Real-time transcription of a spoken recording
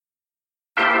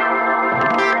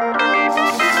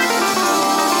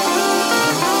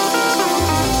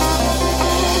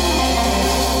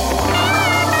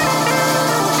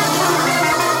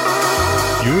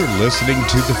listening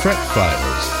to The Fret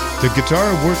Files, the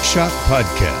Guitar Workshop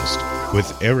podcast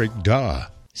with Eric Daw.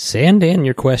 Send in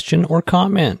your question or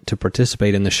comment. To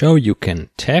participate in the show, you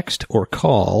can text or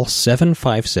call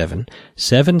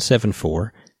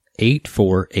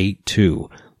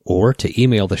 757-774-8482. Or to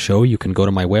email the show, you can go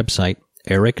to my website,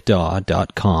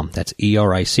 ericdaw.com. That's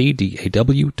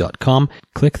ericdaw.com.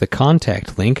 Click the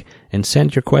contact link and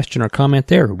send your question or comment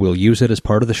there. We'll use it as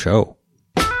part of the show.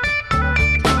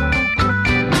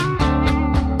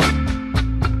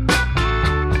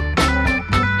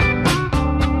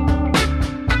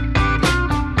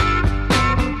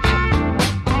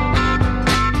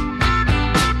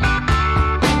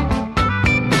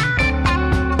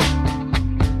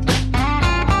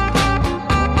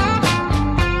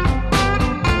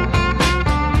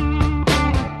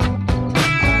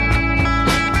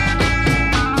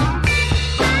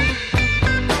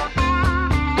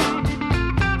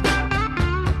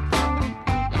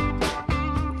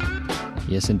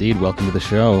 Yes, indeed. Welcome to the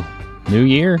show. New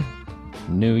year,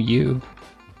 new you.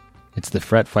 It's the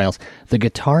Fret Files, the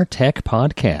Guitar Tech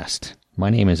Podcast.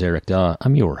 My name is Eric Daw.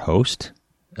 I'm your host,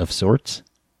 of sorts.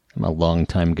 I'm a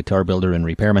longtime guitar builder and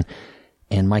repairman.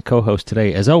 And my co-host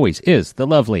today, as always, is the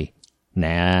lovely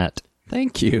Nat.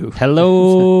 Thank you.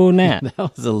 Hello, Nat.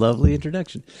 That was a lovely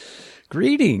introduction.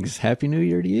 Greetings. Happy New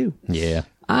Year to you. Yeah.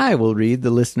 I will read the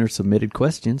listener-submitted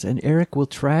questions, and Eric will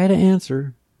try to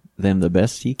answer them the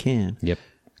best he can. Yep.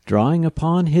 Drawing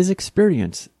upon his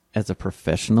experience as a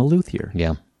professional luthier.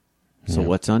 Yeah. So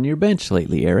what's on your bench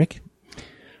lately, Eric?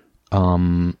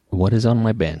 What is on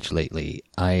my bench lately?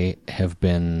 I have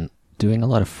been doing a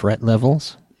lot of fret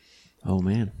levels. Oh,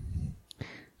 man.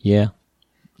 Yeah.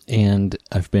 And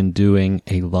I've been doing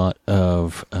a lot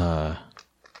of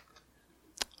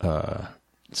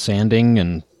sanding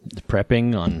and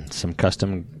prepping on some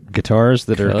custom guitars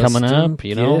that are coming up,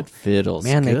 you know. Fiddles.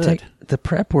 Man, good. they take the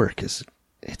prep work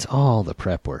it's all the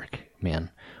prep work,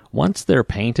 man. Once they're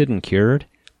painted and cured,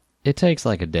 it takes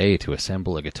like a day to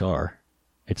assemble a guitar.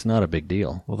 It's not a big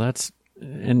deal. Well,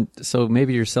 and so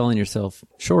maybe you're selling yourself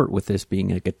short with this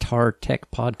being a guitar tech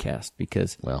podcast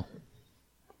because, well,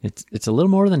 it's a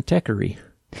little more than techery.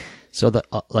 So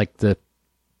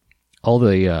all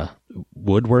the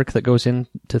woodwork that goes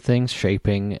into things,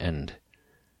 shaping and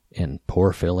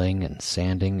pore filling and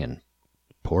sanding and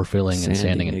pore filling and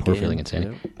sanding and pore filling and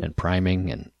sanding and priming,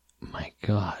 and my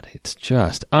God, it's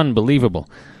just unbelievable.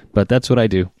 But that's what I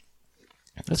do.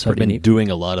 So I've been doing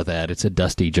a lot of that. It's a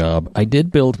dusty job. I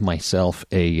did build myself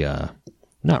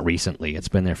not recently, it's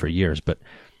been there for years, but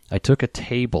I took a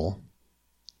table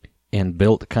and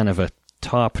built kind of a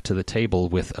top to the table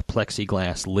with a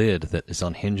plexiglass lid that is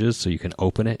on hinges so you can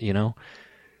open it, you know,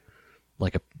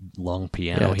 like a long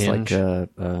piano hinge. Like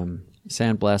a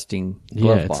sandblasting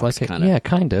glove box, kind of. Yeah,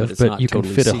 kind of, but you can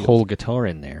fit a whole guitar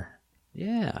in there.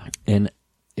 Yeah. And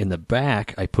in the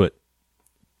back, I put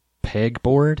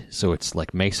pegboard, so it's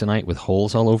like masonite with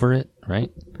holes all over it,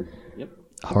 right? Yep.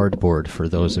 Hardboard for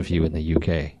those of you in the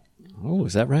UK. Oh,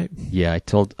 is that right? Yeah,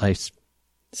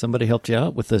 Somebody helped you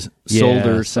out with the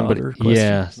solder question?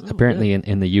 Yeah, apparently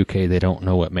in the UK they don't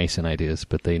know what masonite is,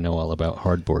 but they know all about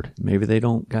hardboard. Maybe they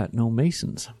don't got no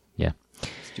masons. Yeah.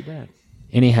 It's too bad.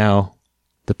 Anyhow,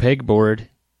 the pegboard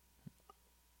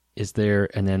is there,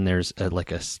 and then there's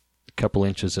like a couple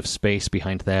inches of space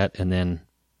behind that, and then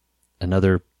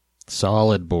another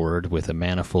solid board with a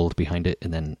manifold behind it,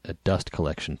 and then a dust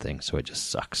collection thing, so it just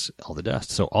sucks all the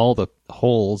dust. So all the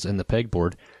holes in the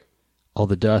pegboard, all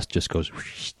the dust just goes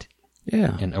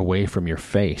and away from your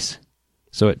face.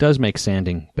 So it does make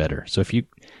sanding better. So if you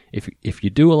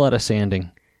do a lot of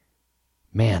sanding,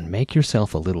 man, make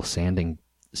yourself a little sanding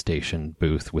station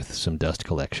booth with some dust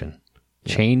collection.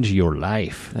 Yeah. Change your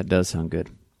life. That does sound good.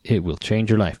 It will change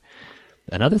your life.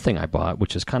 Another thing I bought,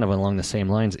 which is kind of along the same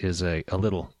lines, is a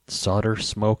little solder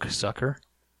smoke sucker.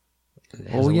 It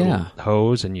has a little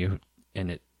hose, and it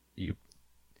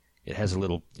has a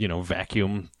little,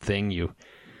 vacuum thing. You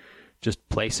just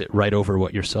place it right over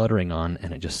what you're soldering on,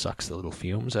 and it just sucks the little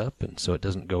fumes up, and so it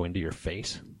doesn't go into your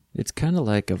face. It's kind of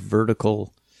like a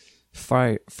vertical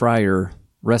fryer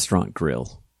restaurant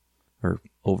grill or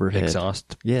overhead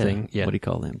exhaust thing. Yeah. What do you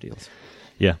call them deals?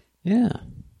 Yeah. Yeah.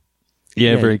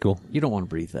 Yeah, very cool. You don't want to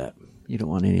breathe that. You don't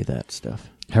want any of that stuff.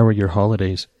 How were your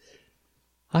holidays?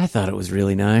 I thought it was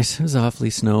really nice. It was awfully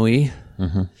snowy.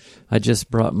 Mm-hmm. I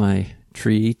just brought my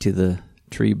tree to the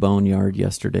tree boneyard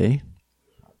yesterday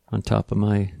on top of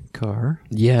my car.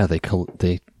 Yeah, they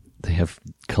have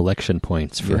collection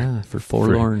points for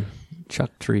forlorn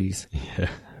chuck trees. Yeah,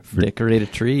 decorate a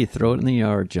tree, throw it in the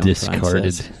yard. John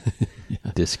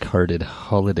discarded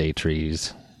holiday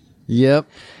trees. Yep.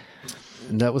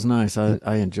 That was nice.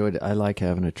 I enjoyed it. I like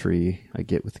having a tree. I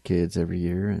get with the kids every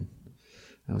year, and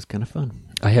that was kind of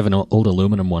fun. I have an old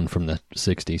aluminum one from the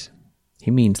 60s.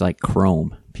 He means like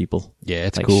chrome, people. Yeah,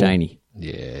 it's like cool. Shiny.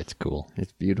 Yeah, it's cool.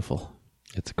 It's beautiful.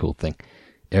 It's a cool thing.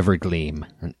 Evergleam.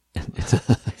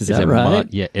 Is that right?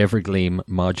 Evergleam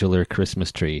modular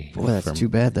Christmas tree. Boy, that's too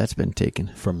bad that's been taken.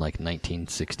 From like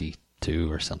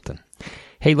 1962 or something.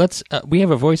 Hey, let's. We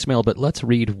have a voicemail, but let's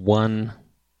read one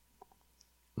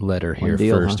letter here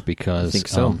first because. I think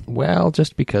so.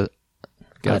 Just because.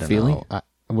 Got a feeling?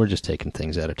 We're just taking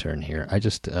things out of turn here. I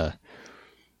just.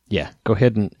 Go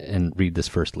ahead and read this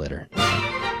first letter.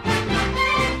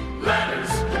 Letters.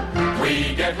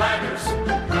 We get letters.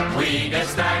 We get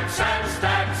stacks and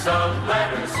stacks of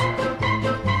letters.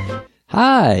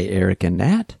 Hi, Eric and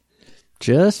Nat.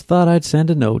 Just thought I'd send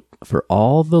a note for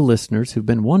all the listeners who've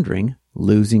been wondering,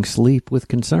 losing sleep with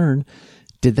concern,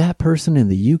 did that person in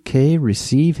the UK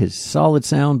receive his Solid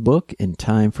Sound book in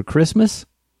time for Christmas?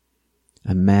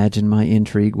 Imagine my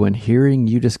intrigue when hearing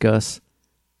you discuss,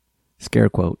 scare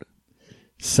quote,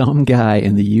 some guy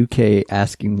in the UK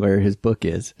asking where his book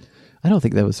is. I don't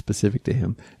think that was specific to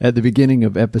him. At the beginning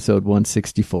of episode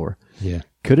 164. Yeah.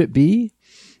 Could it be?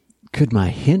 Could my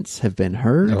hints have been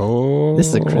heard? Oh. This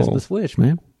is a Christmas wish,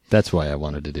 man. That's why I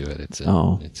wanted to do it.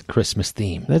 It's Christmas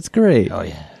theme. That's great. Oh,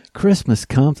 yeah. Christmas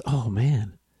comes. Oh,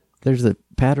 man. There's the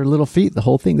pat her little feet, the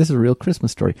whole thing. This is a real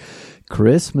Christmas story.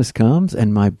 Christmas comes,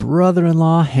 and my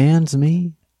brother-in-law hands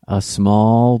me a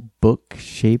small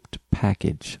book-shaped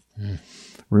package.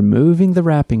 Removing the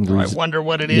wrapping. I wonder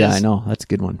what it is. Yeah, I know. That's a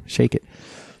good one. Shake it.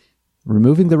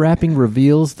 Removing the wrapping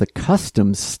reveals the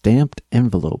customs stamped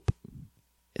envelope.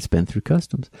 It's been through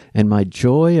customs. And my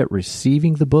joy at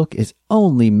receiving the book is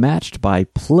only matched by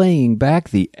playing back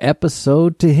the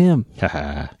episode to him.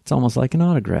 It's almost like an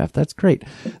autograph. That's great.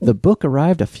 The book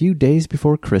arrived a few days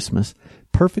before Christmas,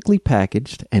 perfectly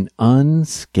packaged and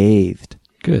unscathed.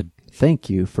 Good. Thank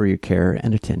you for your care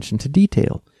and attention to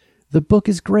detail. The book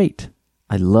is great.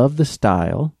 I love the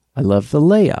style. I love the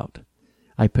layout.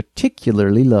 I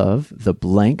particularly love the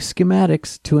blank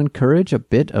schematics to encourage a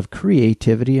bit of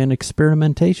creativity and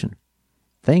experimentation.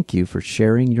 Thank you for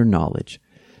sharing your knowledge.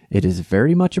 It is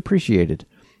very much appreciated.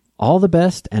 All the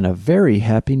best and a very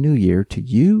happy new year to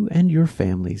you and your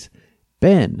families.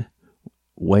 Ben,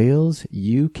 Wales,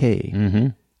 UK. Mm-hmm.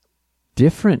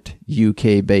 Different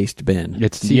UK-based Ben.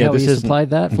 This supplied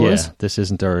that for us? This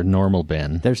isn't our normal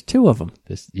Ben. There's two of them.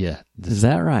 Is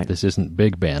that right? This isn't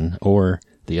Big Ben or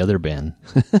the other Ben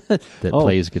that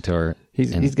plays guitar.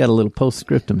 He's got a little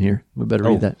postscriptum here. We better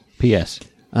read that. P.S.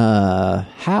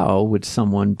 How would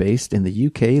someone based in the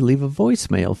UK leave a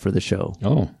voicemail for the show?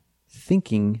 Oh.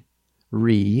 Thinking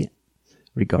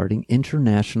regarding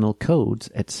international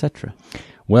codes, etc.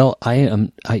 Well, I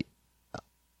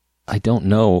don't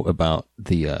know about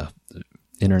the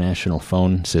international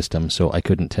phone system, so I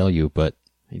couldn't tell you, but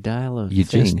you dial a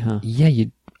thing, huh? Yeah,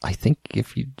 I think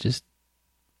if you just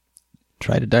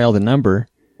try to dial the number,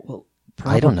 well,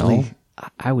 I don't know.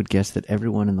 I would guess that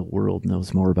everyone in the world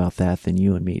knows more about that than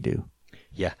you and me do.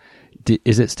 Yeah.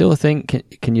 Is it still a thing?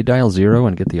 Can you dial 0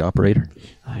 and get the operator?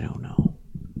 I don't know.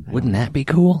 Wouldn't that be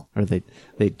cool? Or they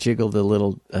jiggle the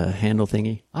little handle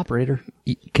thingy. Operator.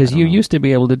 Because you used to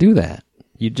be able to do that.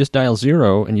 You'd just dial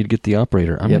 0 and you'd get the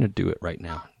operator. I'm going to do it right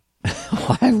now.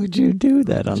 Why would you do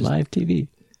that on live TV?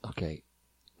 Okay.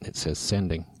 It says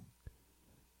sending.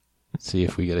 Let's see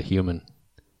if we get a human.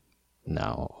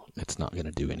 No, it's not going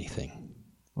to do anything.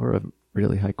 Or a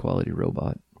really high-quality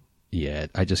robot. Yeah,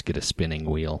 I just get a spinning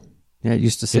wheel. Yeah, it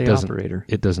used to say operator.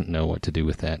 It doesn't know what to do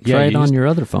with that. Try it on your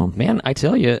other phone. Man, I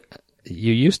tell you,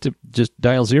 you used to just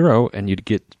dial 0 and you'd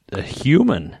get a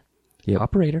human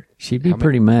operator. She'd be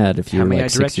pretty mad if you were like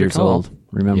 6 years old.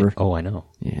 Remember? Yeah. Oh, I know.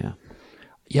 Yeah.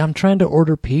 Yeah, I'm trying to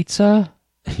order pizza.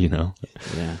 Yeah.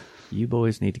 You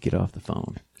boys need to get off the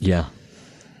phone. Yeah.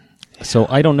 So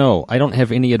I don't know. I don't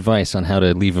have any advice on how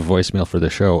to leave a voicemail for the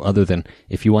show other than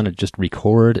if you want to just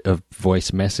record a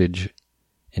voice message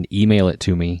and email it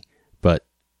to me, but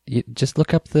you just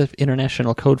look up the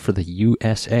international code for the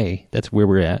USA. That's where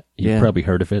we're at. You've probably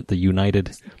heard of it, the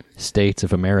United States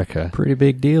of America. Pretty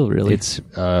big deal, really. It's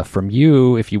from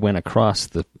you if you went across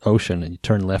the ocean and you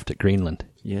turn left at Greenland.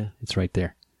 Yeah. It's right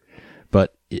there.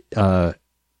 But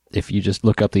if you just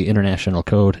look up the international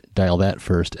code, dial that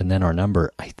first, and then our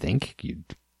number, I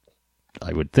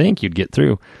would think you'd get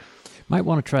through. Might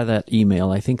want to try that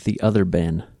email. I think the other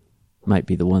Ben might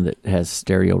be the one that has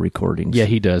stereo recordings. Yeah,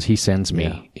 he does. He sends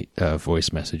me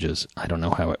voice messages. I don't know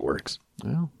how it works.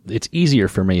 Well, it's easier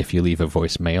for me if you leave a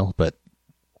voicemail, but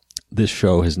this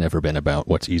show has never been about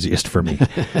what's easiest for me.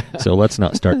 So let's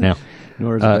not start now.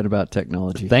 Nor has it been about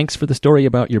technology. Thanks for the story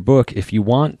about your book. If you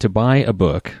want to buy a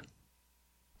book,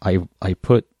 I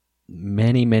put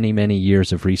many, many, many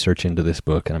years of research into this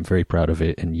book, and I'm very proud of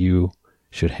it, and you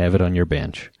should have it on your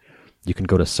bench. You can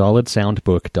go to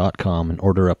solidsoundbook.com and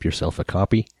order up yourself a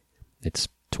copy. It's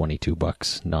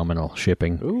 $22 nominal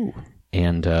shipping. Ooh.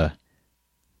 And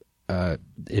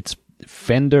it's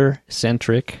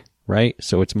Fender-centric, right?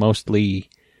 So it's mostly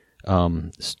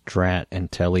Strat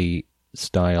and Tele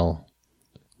style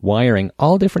wiring,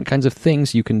 all different kinds of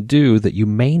things you can do that you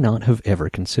may not have ever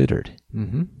considered.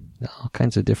 Mm-hmm. All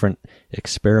kinds of different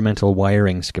experimental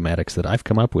wiring schematics that I've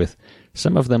come up with.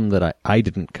 Some of them that I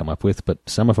didn't come up with, but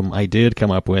some of them I did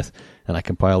come up with, and I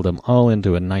compiled them all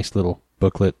into a nice little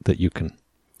booklet that you can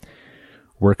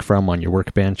work from on your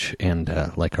workbench. And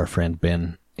like our friend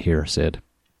Ben here said,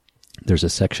 there's a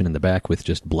section in the back with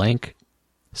just blank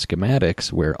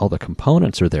schematics where all the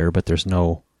components are there, but there's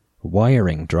no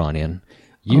wiring drawn in.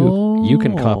 You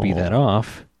can copy that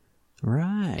off,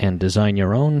 right, and design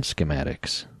your own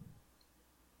schematics.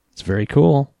 It's very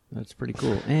cool. That's pretty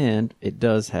cool. And it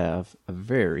does have a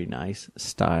very nice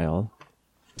style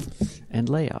and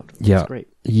layout. Yeah. That's great.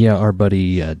 Yeah, our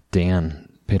buddy Dan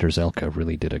Peterzelka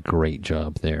really did a great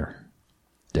job there.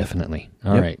 Definitely.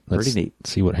 All Yep, right, let's pretty neat.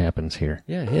 see what happens here.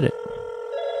 Yeah, hit it.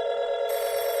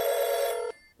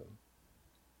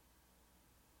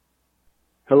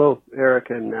 Hello, Eric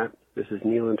and Nat. This is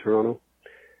Neil in Toronto.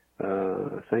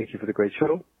 Thank you for the great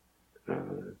show.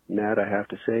 Nat, I have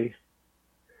to say,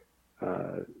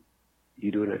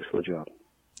 you do an excellent job.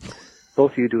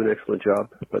 Both of you do an excellent job,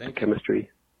 but the chemistry,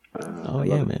 Oh,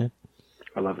 yeah, man.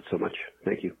 I love it so much.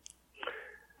 Thank you.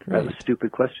 I Great. have a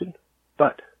stupid question,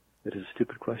 but it is a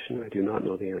stupid question I do not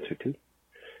know the answer to.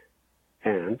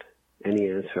 And any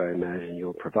answer I imagine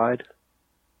you'll provide,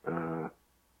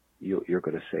 you're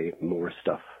going to say more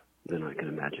stuff than I can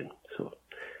imagine. So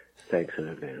thanks in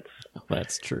advance. Oh,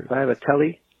 that's true. If I have a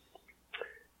Tele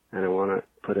and I want to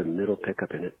put a middle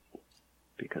pickup in it,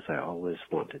 because I always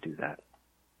want to do that,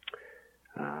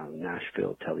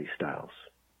 Nashville Tele styles,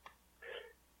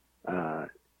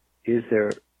 is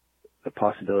there a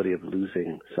possibility of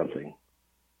losing something?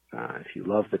 If you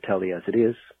love the Tele as it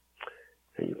is,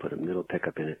 and you put a middle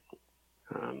pickup in it,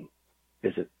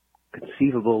 is it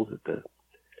conceivable that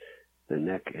the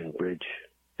neck and bridge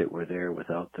that were there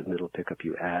without the middle pickup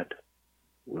you add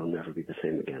will never be the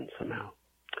same again somehow?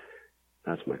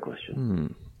 That's my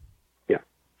question. Yeah.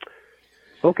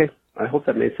 Okay. I hope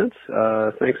that made sense.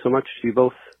 Thanks so much to you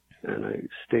both, and I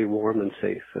stay warm and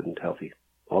safe and healthy.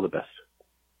 All the best.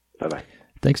 Bye-bye.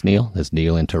 Thanks, Neil. That's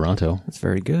Neil in Toronto. That's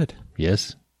very good.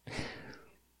 Yes.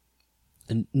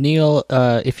 And Neil,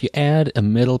 if you add a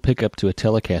middle pickup to a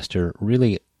Telecaster,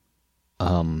 really,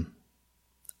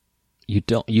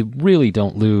 you really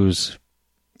don't lose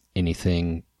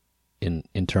anything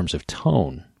in terms of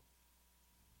tone.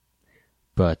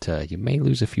 But you may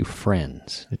lose a few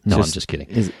friends. I'm just kidding.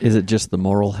 Is it just the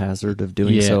moral hazard of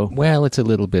doing so? Well, it's a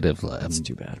little bit of That's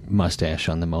too bad. mustache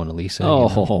on the Mona Lisa.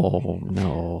 Oh,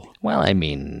 no. Well, I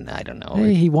mean, I don't know.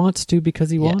 Hey, he wants to because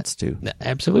he wants to.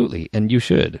 Absolutely, and you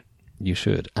should. You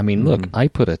should. I mean, look, I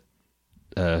put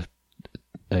a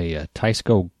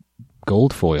Teisco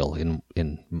gold foil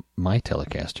in my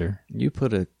Telecaster. You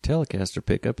put a Telecaster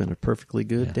pickup in a perfectly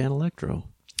good Dan Electro.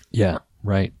 Yeah,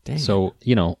 right. Dang. So,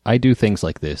 I do things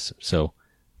like this, so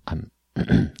I'm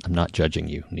I'm not judging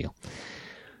you, Neil.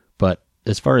 But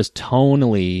as far as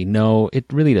tonally, no, it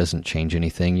really doesn't change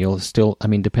anything. You'll still, I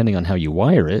mean, depending on how you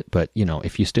wire it, but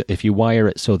if you wire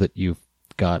it so that you've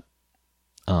got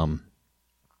the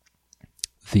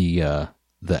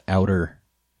outer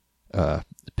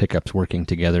pickups working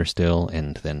together still,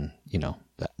 and then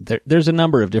there's a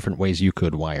number of different ways you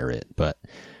could wire it, but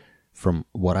from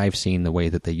what I've seen, the way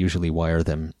that they usually wire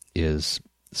them is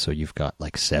so you've got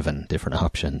like 7 different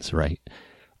options, right?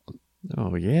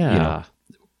 Oh, yeah.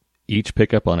 Each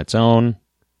pickup on its own,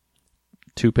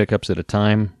 2 pickups at a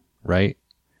time, right?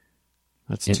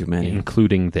 That's too many.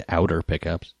 Including the outer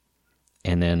pickups.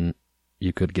 And then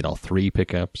you could get all 3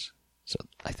 pickups. So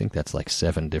I think that's like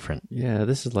 7 different. Yeah,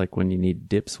 this is like when you need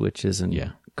dip switches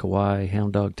and Kawhi,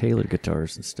 Hound Dog Taylor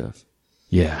guitars and stuff.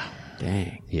 Yeah.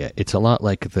 Dang. Yeah, it's a lot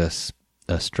like this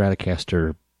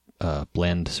Stratocaster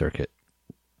blend circuit.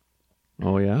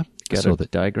 Oh, yeah? Got a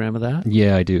diagram of that?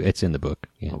 Yeah, I do. It's in the book.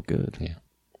 Yeah. Oh, good. Yeah.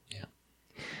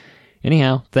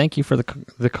 Anyhow, thank you for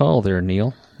the call there,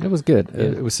 Neil. It was good. Yeah.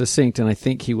 It was succinct, and I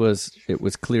think it was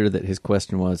clear that his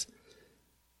question was,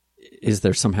 is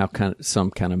there some kind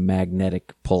of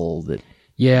magnetic pull that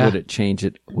would it change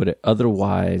it? Would it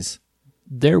otherwise?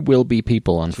 There will be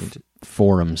people on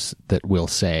forums that will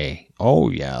say, oh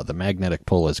yeah, the magnetic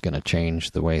pull is going to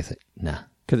change the way nah.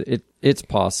 Because it's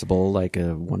possible, like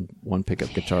a one pickup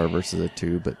guitar versus a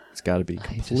two, but it's got to be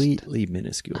completely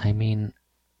minuscule. I mean,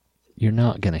 you're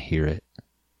not going to hear it.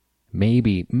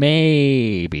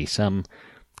 Maybe some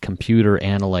computer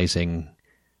analyzing,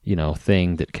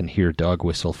 thing that can hear dog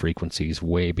whistle frequencies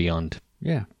way beyond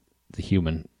the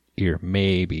human ear.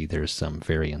 Maybe there's some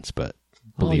variance, but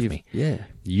believe me,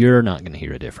 you're not going to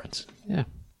hear a difference. Yeah.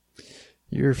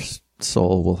 Your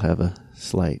soul will have a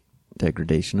slight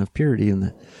degradation of purity,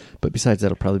 but besides that,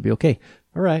 it'll probably be okay.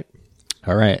 All right.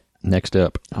 Next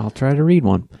up. I'll try to read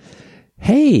one.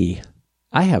 Hey,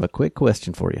 I have a quick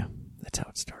question for you. That's how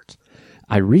it starts.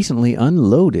 I recently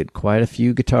unloaded quite a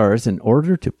few guitars in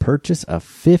order to purchase a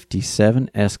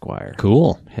 57 Esquire.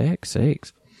 Cool. Heck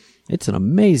sakes. It's an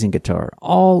amazing guitar,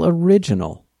 all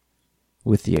original,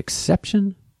 with the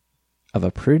exception of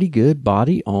a pretty good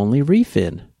body-only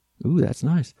refin. Ooh, that's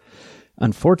nice.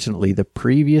 Unfortunately, the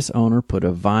previous owner put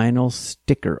a vinyl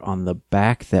sticker on the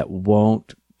back that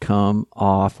won't come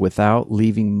off without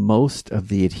leaving most of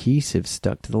the adhesive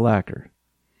stuck to the lacquer.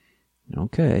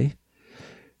 Okay.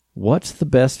 What's the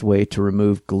best way to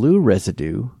remove glue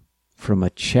residue from a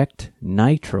checked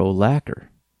nitro lacquer?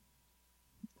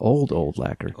 Old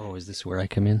lacquer. Oh, is this where I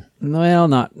come in? Well,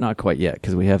 not quite yet,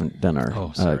 because we haven't done our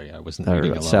I wasn't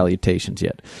reading along. Salutations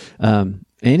yet.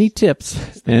 Any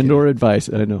tips and or advice?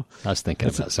 I know. I was thinking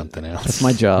about something else. That's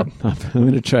my job. I'm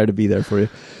going to try to be there for you.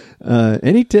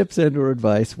 Any tips and or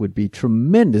advice would be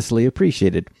tremendously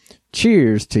appreciated.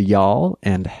 Cheers to y'all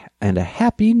and a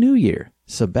happy new year,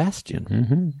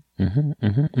 Sebastian.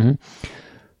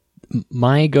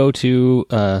 My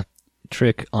go-to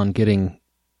trick on getting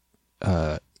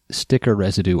sticker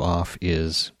residue off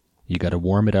is you got to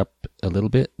warm it up a little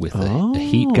bit with a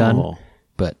heat gun,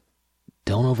 but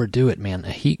don't overdo it, man.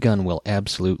 A heat gun will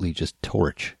absolutely just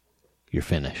torch your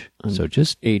finish. So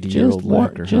just 80-year-old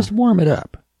lacquer, just warm it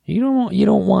up. You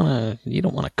don't want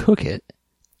to cook it.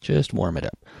 Just warm it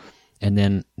up, and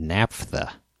then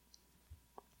naphtha,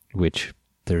 which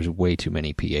there's way too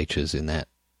many PHs in that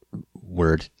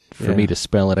word for me to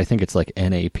spell it. I think it's like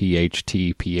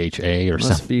NAPHTPHA or something.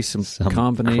 Must be some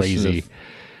combination crazy of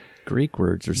Greek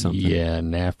words or something. Yeah,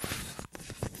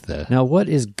 naphtha. Now, what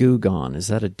is Goo-Gone? Is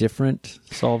that a different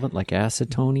solvent, like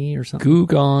acetone or something?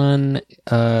 Goo-Gone,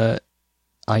 I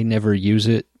never use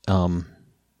it.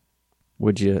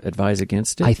 Would you advise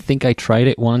against it? I think I tried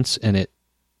it once, and it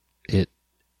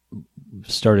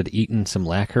started eating some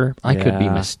lacquer. I could be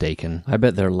mistaken. I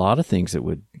bet there are a lot of things that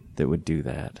would do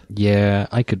that. Yeah,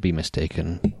 I could be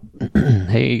mistaken.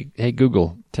 Hey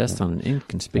Google. Test on an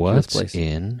inconspicuous place. What's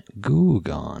in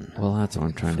Goo-Gone? Well, that's what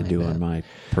I'm trying to do on my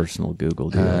personal Google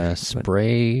deal.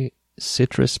 Spray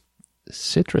citrus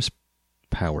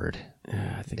powered.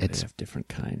 I think they have different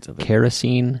kinds of it.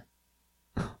 Kerosene.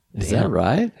 Is that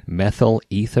right? Methyl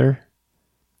ether,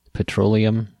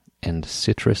 petroleum, and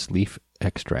citrus leaf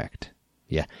extract.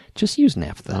 Yeah, just use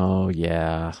naphtha. Oh,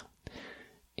 yeah.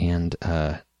 And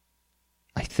I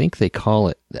think they call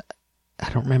it, I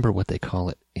don't remember what they call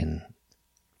it in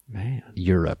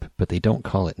Europe, but they don't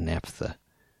call it naphtha.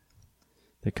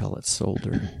 They call it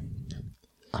solder.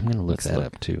 I'm going to look that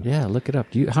up, too. Yeah, look it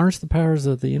up. You harness the powers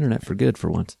of the internet for good for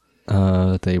once.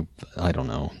 I don't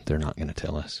know. They're not going to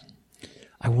tell us.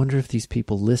 I wonder if these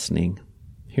people listening,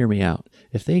 hear me out.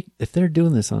 If they're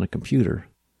doing this on a computer,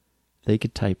 they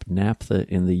could type naphtha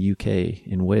in the UK,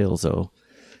 in Wales,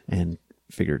 and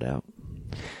figure it out.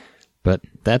 But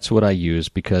that's what I use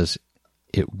because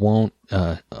it won't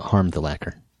harm the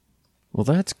lacquer. Well,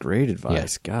 that's great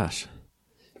advice. Yeah. Gosh.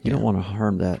 You don't want to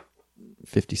harm that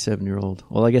 57-year-old.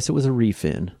 Well, I guess it was a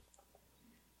refin.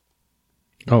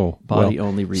 Oh,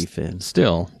 body-only refin.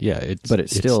 Still, yeah.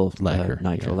 It's still lacquer.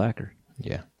 Nitro lacquer.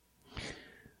 Yeah.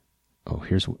 Oh,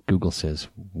 here's what Google says.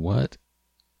 What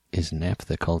is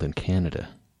naphtha called in Canada?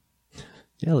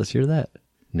 Yeah, let's hear that.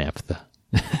 Naphtha.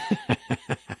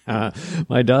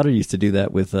 My daughter used to do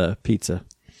that with pizza.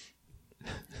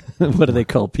 What do they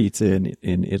call pizza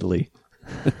in Italy?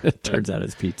 It turns out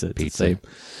it's pizza. It's pizza. The same.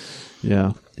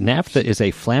 Yeah. Naphtha is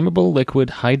a flammable liquid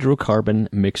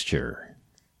hydrocarbon mixture.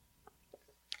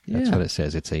 That's what it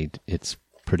says. It's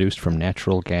produced from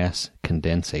natural gas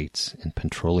condensates and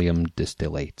petroleum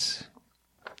distillates.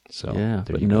 So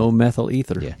but no methyl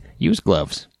ether. Yeah. Use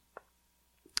gloves.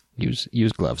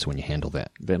 Use gloves when you handle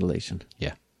that. Ventilation.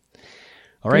 Yeah.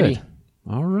 Alrighty. Good.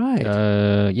 All right.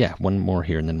 One more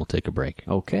here, and then we'll take a break.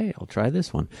 Okay, I'll try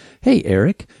this one. Hey,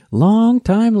 Eric,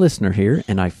 long-time listener here,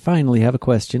 and I finally have a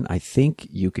question I think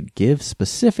you could give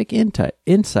specific insight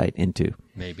into.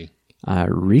 Maybe. I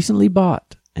recently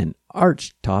bought an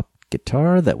arch-top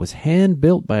guitar that was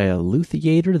hand-built by a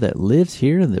luthier that lives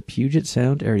here in the Puget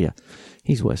Sound area.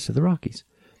 He's west of the Rockies.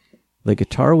 The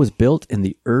guitar was built in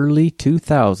the early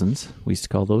 2000s. We used to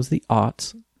call those the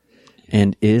aughts.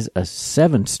 And is a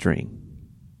 7-string.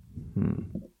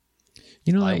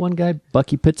 You know that one guy,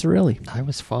 Bucky Pizzarelli? I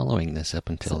was following this up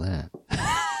until that.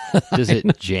 Does it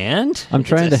jant? I'm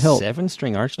trying to help.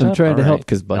 7-string archtop? I'm trying to All help right.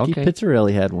 because Bucky Okay.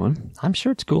 Pizzarelli had one. I'm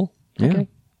sure it's cool. Yeah.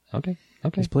 Okay.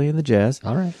 He's playing the jazz.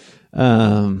 All right.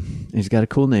 He's got a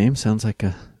cool name. Sounds like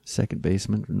a second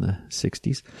baseman from the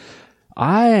 60s.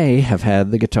 I have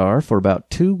had the guitar for about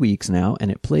 2 weeks now, and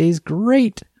it plays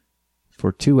great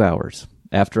for 2 hours.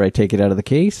 After I take it out of the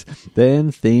case,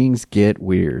 then things get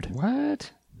weird.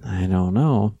 What? I don't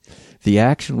know. The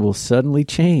action will suddenly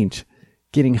change,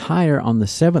 getting higher on the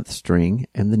 7th string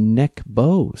and the neck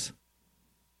bows.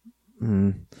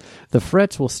 The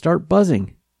frets will start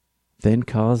buzzing, then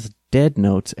cause dead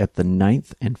notes at the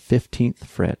 9th and 15th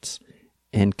frets,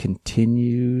 and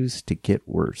continues to get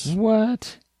worse.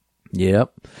 What?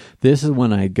 Yep. This is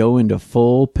when I go into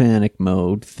full panic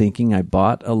mode, thinking I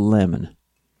bought a lemon.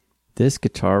 This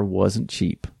guitar wasn't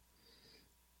cheap.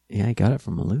 Yeah, I got it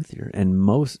from a luthier, and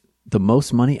the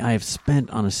most money I have spent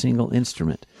on a single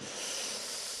instrument.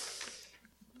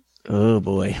 Oh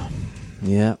boy.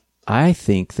 Yeah. I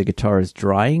think the guitar is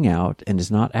drying out and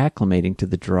is not acclimating to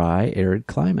the dry, arid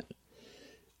climate.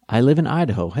 I live in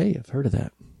Idaho. Hey, I've heard of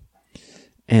that.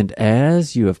 And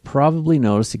as you have probably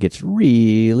noticed, it gets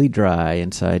really dry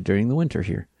inside during the winter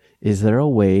here. Is there a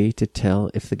way to tell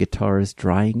if the guitar is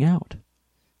drying out?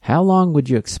 How long would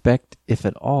you expect, if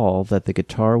at all, that the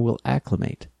guitar will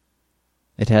acclimate?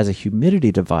 It has a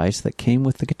humidity device that came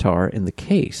with the guitar in the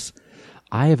case.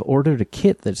 I have ordered a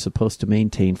kit that's supposed to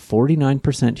maintain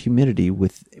 49% humidity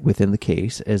within the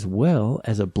case, as well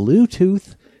as a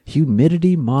Bluetooth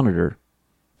humidity monitor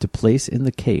to place in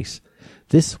the case.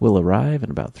 This will arrive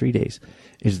in about 3 days.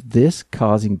 Is this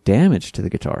causing damage to the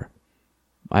guitar?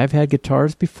 I've had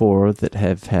guitars before that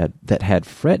had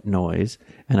fret noise,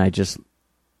 and I just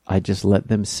let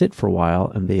them sit for a while,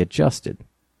 and they adjusted.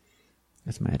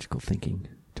 That's magical thinking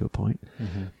to a point.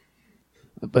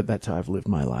 Mm-hmm. But that's how I've lived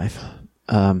my life.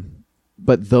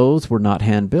 But those were not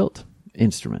hand-built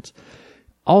instruments.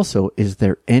 Also, is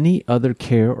there any other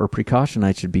care or precaution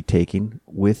I should be taking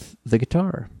with the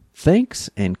guitar? Thanks,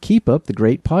 and keep up the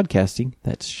great podcasting.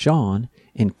 That's Sean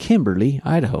in Kimberly,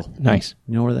 Idaho. Nice.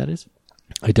 You know where that is?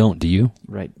 I don't. Do you?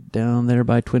 Right down there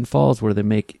by Twin Falls, where they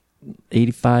make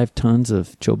 85 tons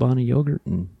of Chobani yogurt.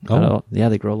 And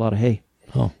they grow a lot of hay.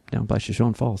 Oh. Down by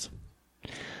Shoshone Falls.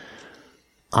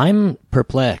 I'm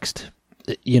perplexed.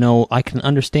 You know, I can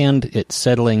understand it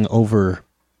settling over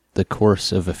the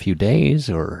course of a few days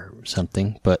or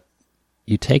something, but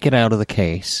you take it out of the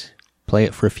case, play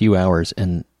it for a few hours,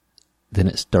 and then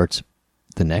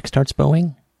the neck starts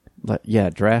bowing? Yeah,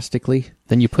 drastically.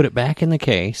 Then you put it back in the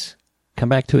case, come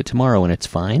back to it tomorrow, and it's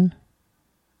fine?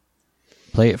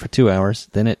 Play it for 2 hours,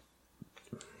 then it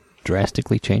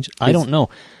drastically changes? I don't know.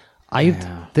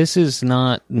 This is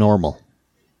not normal,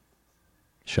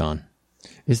 Sean.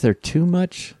 Is there too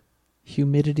much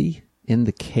humidity in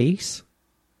the case?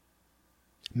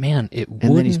 Man, it wouldn't...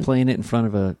 And then he's playing it in front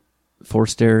of a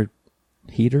forced air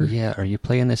heater? Yeah, are you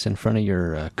playing this in front of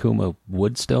your Kuma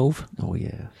wood stove? Oh,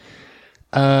 yeah.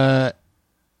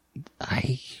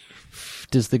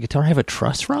 Does the guitar have a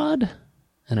truss rod?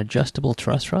 An adjustable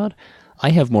truss rod? I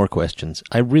have more questions.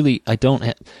 I don't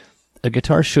have... A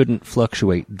guitar shouldn't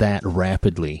fluctuate that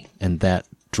rapidly and that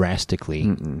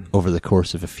drastically over the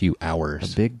course of a few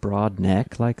hours. A big broad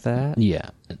neck like that? Yeah.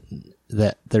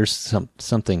 That there's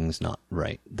something's not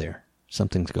right there.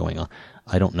 Something's going on.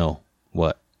 I don't know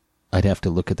what. I'd have to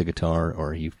look at the guitar,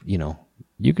 or you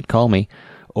could call me,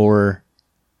 or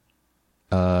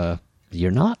you're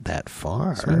not that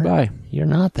far. Swing by. You're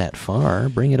not that far.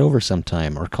 Bring it over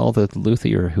sometime, or call the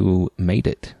luthier who made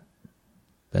it.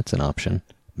 That's an option.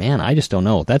 Man, I just don't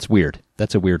know. That's weird.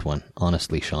 That's a weird one,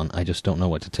 honestly, Sean. I just don't know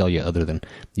what to tell you other than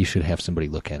you should have somebody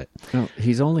look at it. No,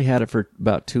 he's only had it for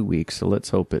about 2 weeks, so let's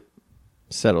hope it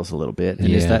settles a little bit. And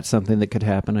is that something that could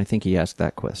happen? I think he asked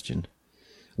that question.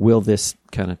 Will this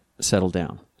kind of settle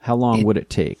down? How long would it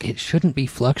take? It shouldn't be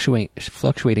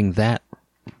fluctuating that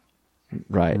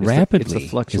right rapidly. It's a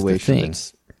fluctuation.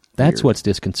 Is the thing. That's what's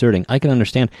disconcerting. I can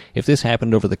understand if this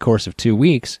happened over the course of 2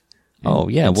 weeks.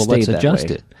 Let's adjust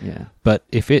it. Yeah. But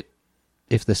if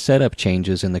the setup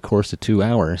changes in the course of 2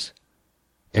 hours,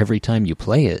 every time you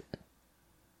play it,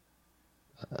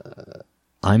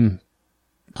 I'm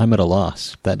at a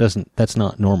loss. That's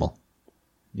not normal.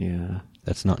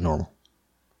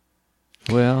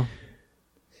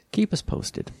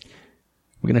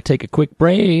 We're going to take a quick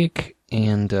break,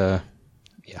 and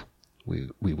we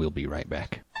will be right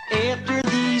back. After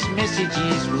these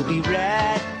messages, we'll be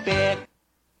right back.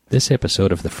 This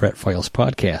episode of the Fret Files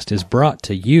podcast is brought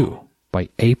to you by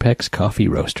Apex Coffee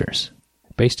Roasters.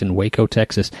 Based in Waco,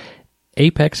 Texas,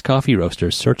 Apex Coffee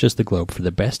Roasters searches the globe for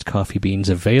the best coffee beans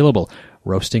available,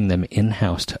 roasting them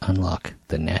in-house to unlock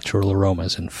the natural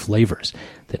aromas and flavors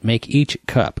that make each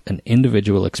cup an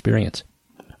individual experience.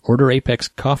 Order Apex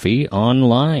Coffee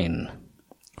online.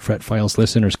 Fret Files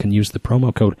listeners can use the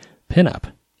promo code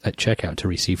PINUP at checkout to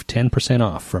receive 10%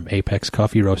 off from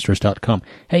ApexCoffeeRoasters.com.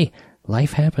 Hey,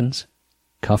 life happens.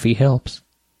 Coffee helps.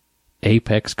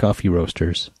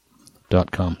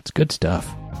 ApexCoffeeRoasters.com. It's good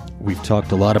stuff. We've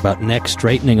talked a lot about neck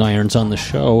straightening irons on the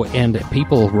show, and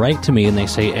people write to me and they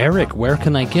say, Eric, where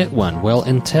can I get one? Well,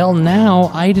 until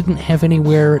now, I didn't have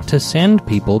anywhere to send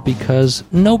people because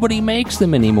nobody makes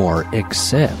them anymore,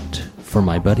 except for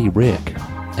my buddy Rick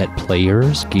at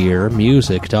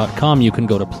PlayersGearMusic.com. You can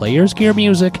go to Players Gear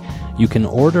Music. You can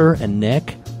order a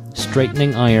neck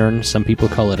straightening iron. Some people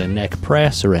call it a neck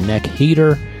press or a neck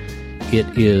heater. It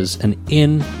is an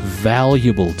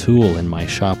invaluable tool in my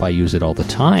shop. I use it all the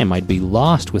time. I'd be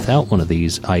lost without one of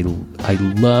these. I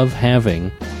love having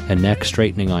a neck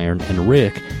straightening iron, and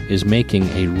Rick is making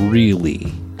a really,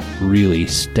 really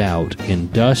stout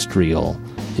industrial.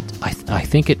 I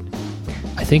think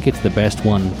it's the best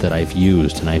one that I've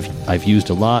used, and I've used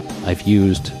a lot. I've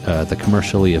used the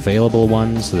commercially available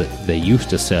ones that they used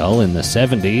to sell in the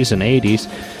 70s and 80s,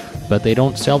 but they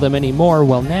don't sell them anymore.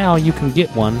 Well, now you can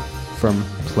get one from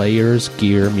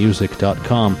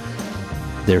PlayersGearMusic.com.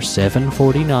 They're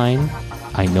 $7.49.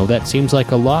 I know that seems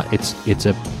like a lot. It's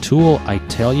a tool, I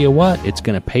tell you what, it's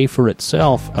going to pay for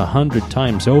itself 100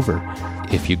 times over.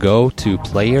 If you go to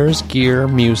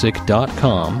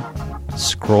PlayersGearMusic.com,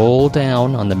 scroll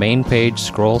down on the main page,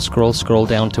 scroll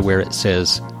down to where it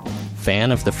says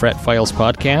Fan of the Fret Files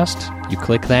podcast. You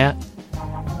click that.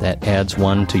 That adds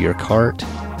one to your cart,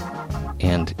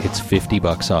 and it's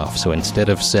 $50 off. So instead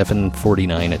of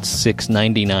 $7.49, it's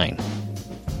 $6.99.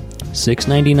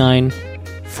 $6.99,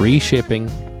 free shipping,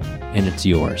 and it's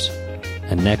yours.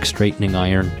 A neck straightening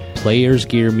iron.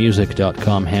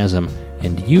 PlayersGearMusic.com has them,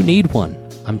 and you need one.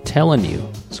 I'm telling you.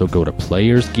 So go to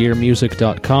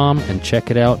PlayersGearMusic.com and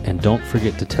check it out, and don't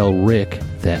forget to tell Rick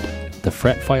that the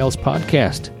Fret Files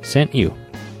podcast sent you.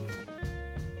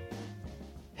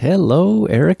 Hello,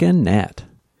 Eric and Nat.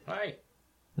 Hi.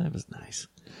 That was nice.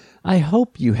 I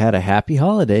hope you had a happy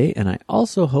holiday, and I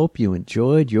also hope you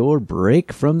enjoyed your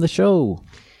break from the show.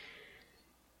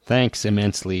 Thanks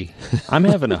immensely. I'm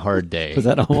having a hard day. Was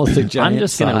that almost a giant I'm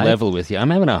just going to level with you.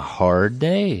 I'm having a hard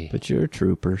day. But you're a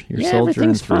trooper. You're yeah, soldiering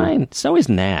everything's through. fine. So is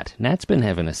Nat. Nat's been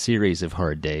having a series of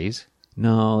hard days.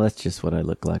 No, that's just what I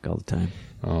look like all the time.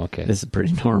 Oh, okay. This is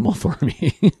pretty normal for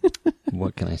me.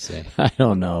 What can I say? I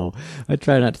don't know. I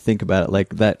try not to think about it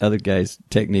like that other guy's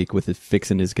technique with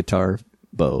fixing his guitar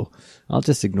bow. I'll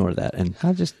just ignore that. And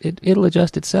It'll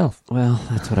adjust itself. well,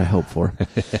 that's what I hope for.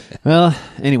 Well,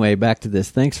 anyway, back to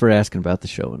this. Thanks for asking about the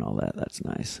show and all that. That's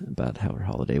nice. About how our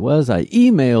holiday was. I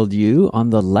emailed you on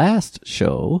the last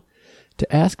show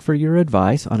to ask for your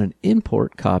advice on an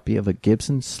import copy of a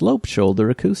Gibson Slope Shoulder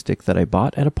acoustic that I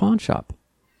bought at a pawn shop.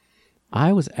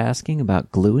 I was asking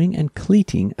about gluing and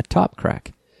cleating a top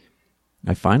crack.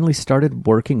 I finally started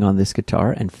working on this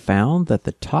guitar and found that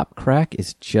the top crack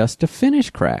is just a finish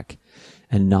crack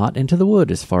and not into the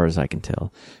wood as far as I can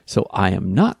tell. So I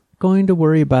am not going to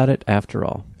worry about it after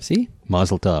all. See?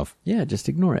 Mazel tov. Yeah, just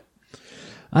ignore it.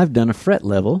 I've done a fret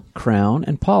level, crown,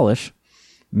 and polish,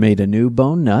 made a new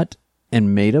bone nut,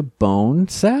 and made a bone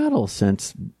saddle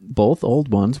since both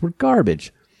old ones were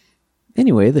garbage.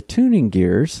 Anyway, the tuner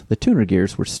gears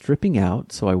were stripping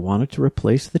out, so I wanted to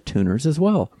replace the tuners as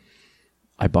well.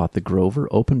 I bought the Grover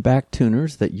open-back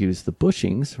tuners that use the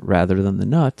bushings rather than the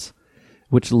nuts,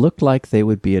 which looked like they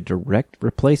would be a direct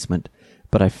replacement,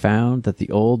 but I found that the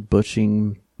old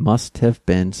bushing must have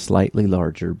been slightly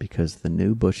larger because the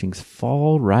new bushings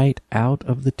fall right out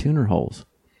of the tuner holes.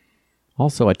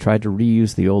 Also, I tried to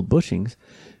reuse the old bushings,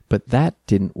 but that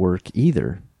didn't work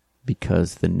either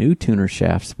because the new tuner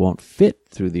shafts won't fit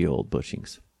through the old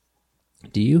bushings.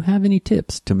 Do you have any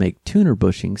tips to make tuner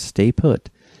bushings stay put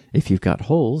if you've got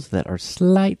holes that are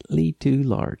slightly too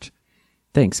large?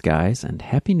 Thanks, guys, and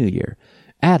Happy New Year.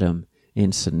 Adam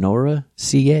in Sonora,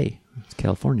 CA. It's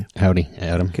California. Howdy,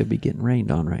 Adam. Could be getting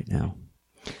rained on right now.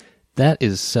 That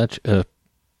is such a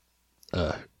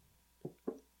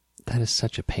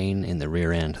pain in the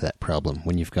rear end, that problem,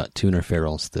 when you've got tuner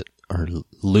ferrules that are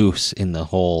loose in the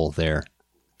hole there.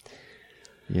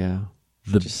 Yeah,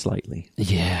 just slightly.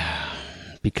 Yeah.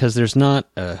 because there's not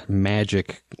a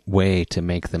magic way to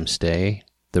make them stay.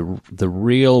 The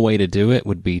real way to do it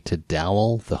would be to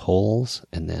dowel the holes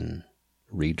and then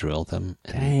re-drill them.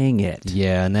 Dang it.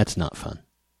 Yeah, and that's not fun.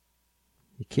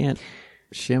 You can't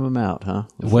shim them out, huh?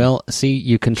 Well, see,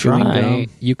 you can Chewing try. gum.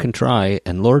 You can try,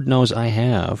 and Lord knows I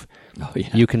have. Oh,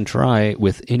 yeah. You can try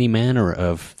with any manner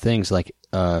of things, like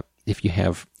if you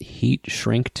have heat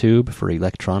shrink tube for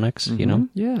electronics, you know,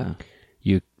 Yeah.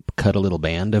 you cut a little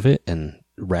band of it and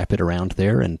wrap it around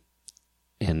there and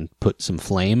put some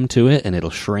flame to it, and it'll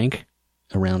shrink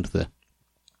around the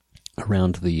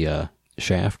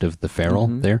shaft of the ferrule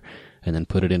there, and then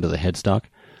put it into the headstock.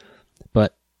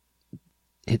 But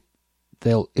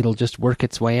it'll just work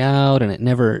its way out, and it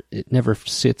never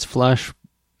sits flush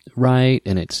right,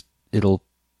 and it's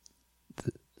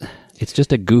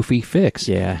just a goofy fix.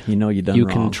 Yeah, you know you done You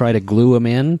wrong. can try to glue them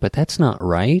in, but that's not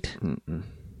right.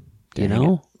 You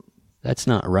know, that's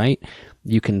not right.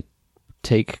 You can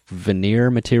take veneer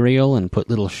material and put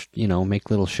little, make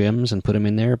little shims and put them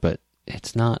in there, but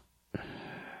it's not.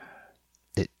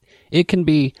 It can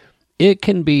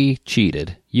be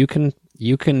cheated. You can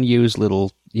use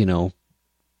little,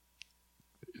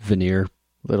 veneer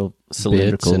little bits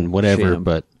cylindrical and whatever, shim.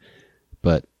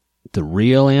 but the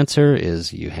real answer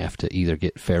is you have to either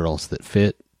get ferrules that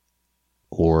fit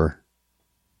or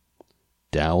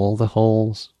dowel the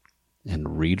holes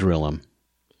and re-drill them.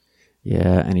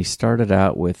 Yeah, and he started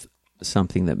out with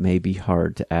something that may be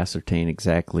hard to ascertain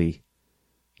exactly,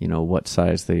 what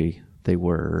size they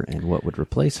were and what would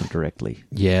replace them directly.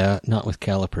 Yeah, not with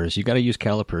calipers. You got to use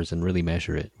calipers and really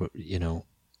measure it.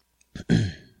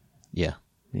 Yeah.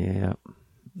 Yeah.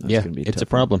 That's Yeah, gonna be it's a tough.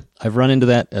 problem. I've run into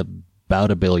that about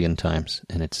 1 billion times,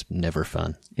 and it's never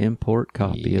fun. Import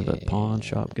copy of a Yeah. pawn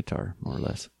shop guitar, more or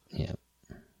less. Yeah.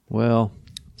 Well,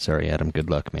 Sorry, Adam. Good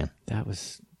luck, man. I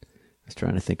was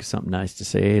trying to think of something nice to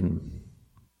say, and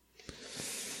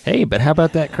Hey, but how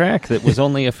about that crack that was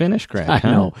only a finish crack? I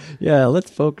huh? know. Yeah, let's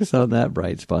focus on that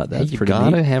bright spot. Hey, That's you pretty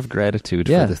gotta neat. have gratitude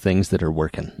Yeah. for the things that are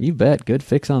working. You bet. Good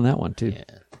fix on that one, too. Yeah.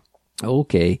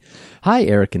 Okay. Hi,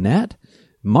 Eric and Nat.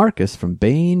 Marcus from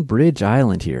Bainbridge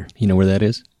Island here. You know where that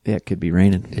is? Yeah, it could be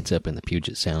raining. It's up in the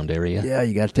Puget Sound area. Yeah,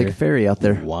 you got to take a ferry out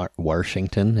there.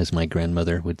 Washington, as my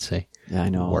grandmother would say. Yeah, I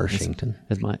know. Washington.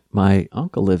 As my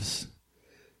uncle lives.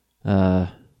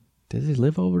 Does he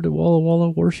live over to Walla Walla,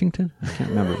 Washington? I can't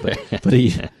remember, but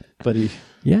he.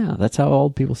 Yeah, that's how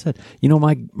old people said.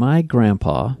 My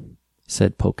grandpa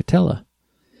said Pocatello,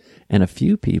 and a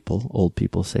few old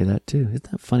people say that too.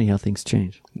 Isn't that funny how things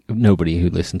change? Nobody who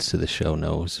listens to the show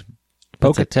knows.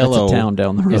 That's a Pocatello town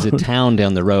down the road. is a town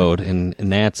down the road, and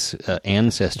Nat's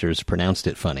ancestors pronounced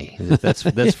it funny. That's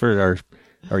for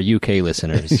our UK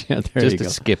listeners. Yeah, there just you to go.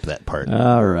 skip that part.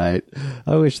 All right.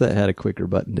 I wish that had a quicker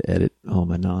button to edit all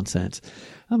my nonsense.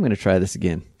 I'm going to try this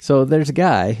again. So there's a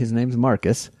guy, his name's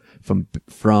Marcus,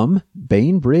 from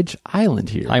Bainbridge Island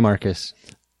here. Hi, Marcus.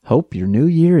 Hope your new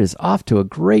year is off to a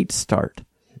great start.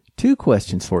 2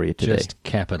 questions for you today. Just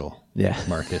capital. Yeah.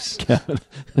 Marcus.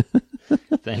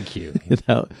 Thank you.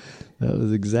 that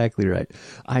was exactly right.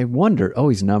 I wonder,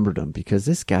 he's numbered them because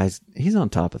this he's on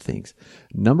top of things.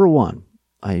 Number 1,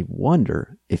 I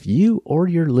wonder if you or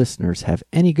your listeners have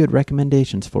any good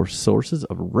recommendations for sources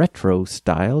of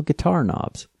retro-style guitar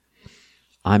knobs.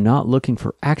 I'm not looking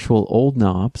for actual old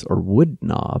knobs or wood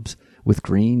knobs with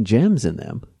green gems in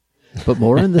them, but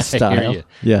more in the style. I hear you.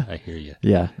 Yeah, I hear you.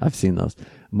 yeah, I've seen those.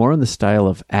 More in the style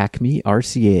of Acme,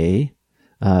 RCA,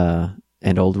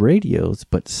 and old radios,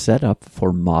 but set up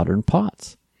for modern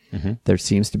pots. Mm-hmm. There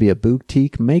seems to be a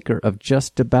boutique maker of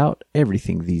just about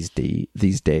everything these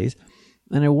days,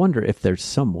 and I wonder if there's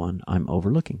someone I'm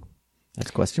overlooking. That's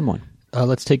question 1.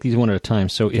 Let's take these one at a time.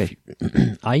 So Okay.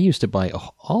 if I used to buy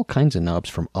all kinds of knobs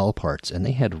from All Parts, and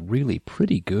they had really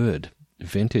pretty good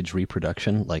vintage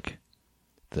reproduction, like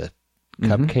the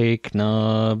cupcake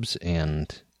knobs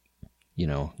and,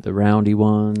 The roundy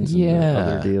ones, and the Yeah.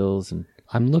 other deals, and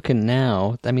I'm looking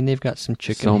now. I mean, they've got some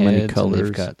chicken So heads. many and colors.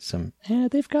 they've got some.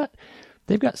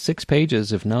 They've got 6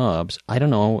 pages of knobs. I don't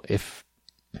know if.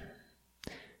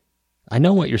 I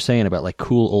know what you're saying about like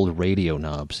cool old radio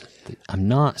knobs. I'm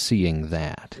not seeing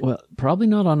that. well, probably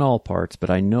not on All Parts, but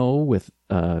I know with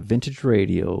vintage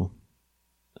radio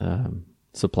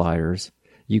suppliers,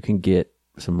 you can get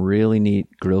some really neat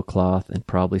grill cloth and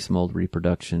probably some old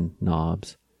reproduction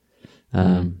knobs.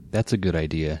 That's a good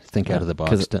idea. Think out of the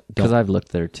box. Because I've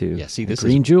looked there too. Yeah, see, this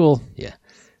Green is- Jewel. Yeah.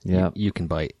 Yeah, You can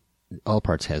buy. All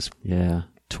Parts has yeah.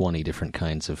 20 different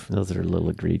kinds of Those are a little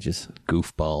egregious.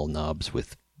 goofball knobs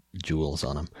with jewels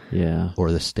on them, Yeah.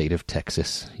 or the state of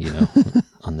Texas,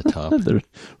 on the top. The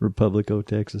Republic of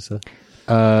Texas.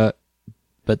 Huh?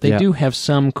 But they do have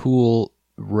some cool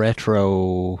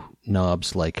retro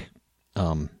knobs like,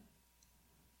 Hofner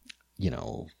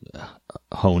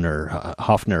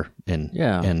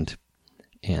and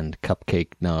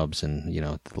cupcake knobs and,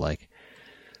 the like.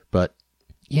 But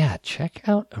yeah, check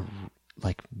out a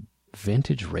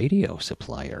vintage radio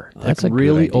supplier. That's a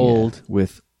really good idea. old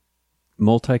with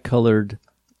multicolored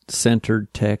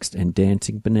centered text and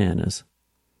dancing bananas.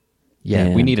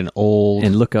 Yeah, we need an old...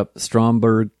 And look up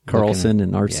Stromberg, Carlson,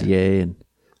 and RCA, and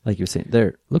like you were saying,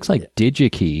 there. Looks like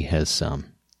DigiKey has some.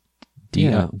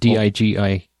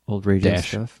 DIGI old radio dash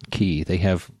stuff. key. They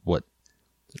have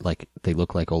they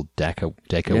look like old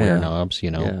Decaware knobs,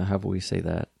 Yeah, how would we say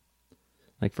that?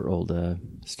 Like for old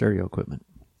stereo equipment.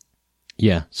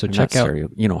 Yeah, so Or check not out... stereo,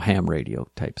 ham radio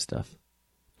type stuff.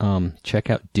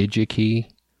 Check out DigiKey.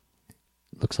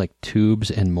 Looks like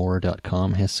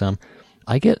tubesandmore.com has some.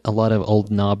 I get a lot of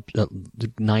old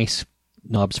nice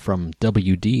knobs from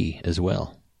WD as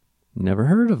well. Never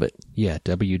heard of it. Yeah,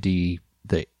 WD.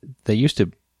 They used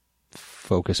to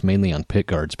focus mainly on pick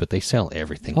guards, but they sell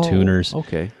everything. Tuners.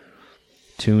 Okay.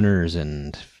 Tuners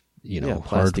and, plasticky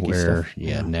hardware. stuff.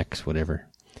 Yeah, necks, whatever.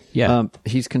 Yeah.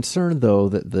 He's concerned, though,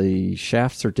 that the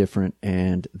shafts are different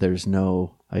and there's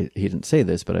no... he didn't say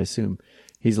this, but I assume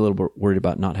he's a little bit worried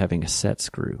about not having a set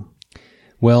screw.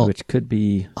 Well, Which could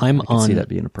be... I can see that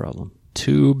being a problem.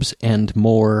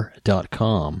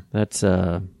 tubesandmore.com. That's,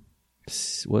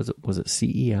 was it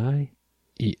CEI?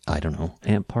 I don't know.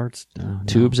 Amp parts? No.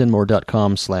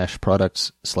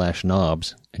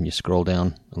 Tubesandmore.com/products/knobs, and you scroll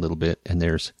down a little bit, and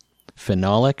there's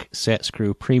phenolic set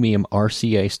screw premium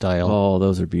RCA style. Oh,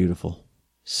 those are beautiful.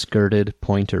 Skirted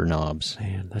pointer knobs.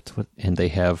 Man, that's what... And they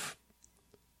have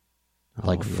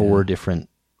 4 different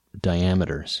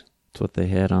diameters. That's what they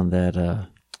had on that...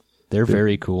 They're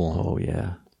very cool. Oh,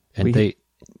 yeah. And we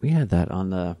had that on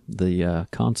the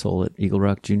console at Eagle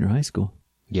Rock Junior High School.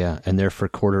 Yeah, and they're for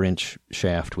 1/4-inch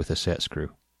shaft with a set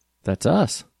screw. That's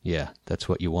us. Yeah, that's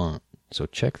what you want. So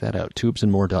check that out.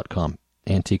 Tubesandmore.com.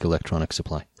 Antique electronic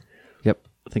supply. Yep.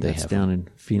 I think that's down in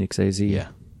Phoenix, AZ. Yeah.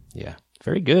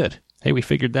 Very good. Hey, we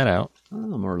figured that out.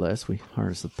 More or less. We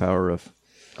harness the power of...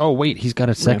 Oh, wait, he's got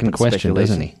a second question,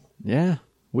 doesn't he? Yeah.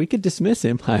 We could dismiss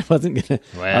him. I wasn't going to...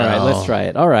 Well. All right, let's try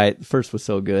it. All right, first was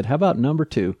so good. How about number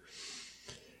 2?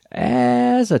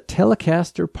 As a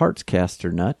Telecaster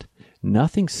partscaster nut,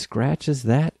 nothing scratches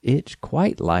that itch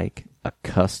quite like a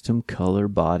custom color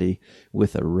body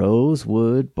with a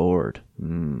rosewood board.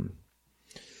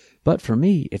 But for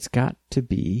me, it's got to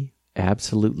be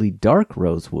absolutely dark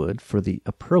rosewood for the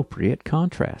appropriate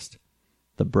contrast.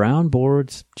 The brown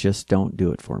boards just don't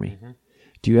do it for me.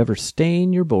 Do you ever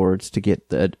stain your boards to get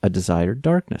a desired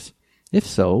darkness? If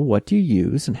so, what do you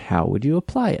use and how would you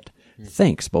apply it?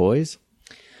 Thanks, boys.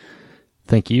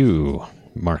 Thank you,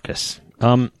 Marcus.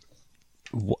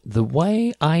 The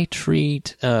way I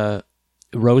treat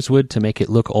rosewood to make it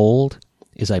look old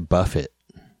is I buff it.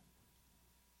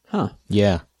 Huh.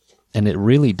 Yeah. And it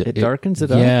really... It darkens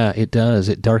it up? Yeah, it does.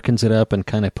 It darkens it up and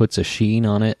kind of puts a sheen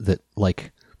on it that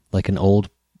like an old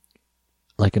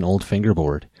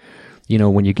fingerboard.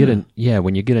 When you get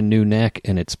when you get a new neck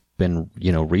and it's been,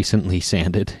 recently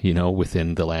sanded,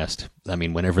 within the last,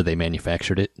 whenever they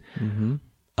manufactured it.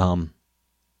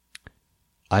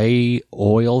 I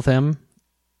oil them,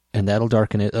 and that'll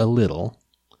darken it a little,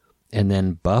 and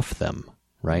then buff them,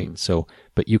 right? So,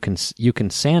 but you can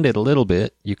sand it a little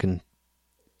bit. You can,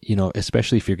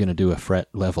 especially if you're going to do a fret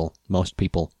level, most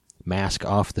people mask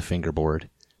off the fingerboard,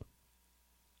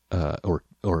 or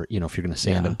if you're going to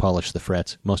sand and polish the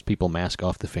frets, most people mask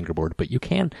off the fingerboard. But you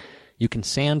can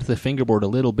sand the fingerboard a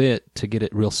little bit to get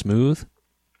it real smooth,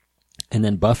 and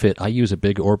then buff it. I use a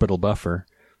big orbital buffer.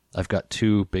 I've got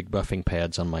 2 big buffing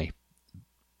pads on my,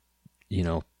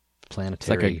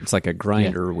 planetary. It's like a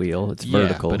grinder wheel. It's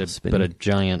vertical, but a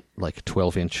giant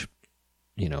 12-inch,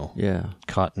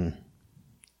 cotton.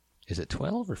 Is it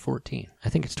 12 or 14? I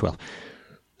think it's 12.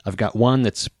 I've got one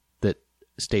that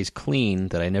stays clean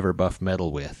that I never buff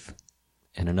metal with,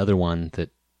 and another one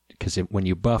that, because when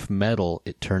you buff metal,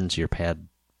 it turns your pad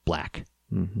black.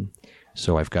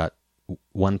 So I've got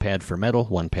one pad for metal,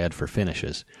 one pad for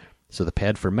finishes. So the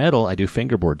pad for metal I do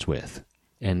fingerboards with,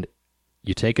 and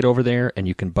you take it over there and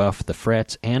you can buff the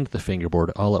frets and the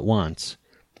fingerboard all at once,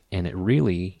 and it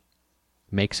really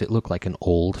makes it look like an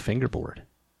old fingerboard.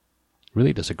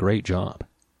 Really does a great job.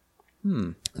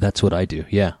 That's what I do,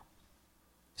 yeah.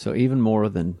 So even more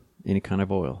than any kind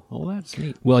of oil. Oh, that's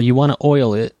neat. Well, you want to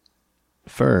oil it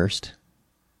first.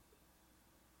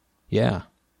 Yeah.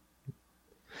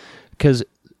 Because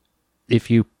if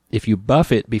you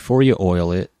buff it before you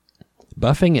oil it,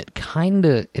 buffing it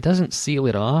it doesn't seal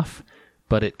it off,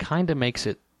 but it kind of makes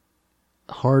it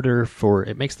harder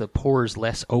it makes the pores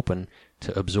less open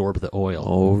to absorb the oil.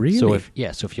 Oh, really? So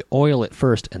if you oil it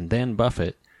first and then buff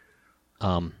it,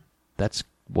 that's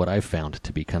what I've found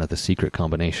to be kind of the secret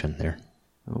combination there.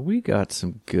 Well, we got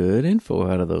some good info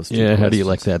out of those two Yeah, how do you questions.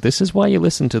 like that? This is why you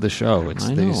listen to the show. It's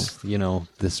I know. these,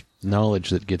 this knowledge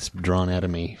that gets drawn out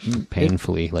of me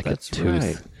painfully, like a tooth.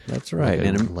 Right. That's right.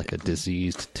 Like a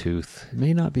diseased tooth. It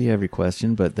may not be every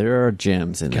question, but there are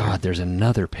gems in there. God, there's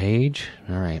another page.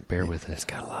 All right, bear with it. It's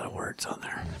got a lot of words on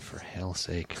there. For hell's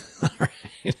sake.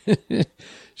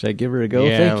 Should I give her a go?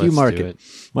 Yeah, Thank you, let's do it.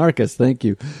 Marcus, thank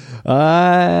you.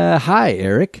 Hi,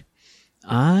 Eric.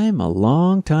 I'm a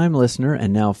long-time listener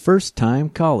and now first-time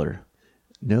caller.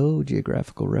 No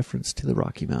geographical reference to the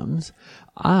Rocky Mountains.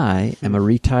 I am a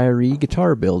retiree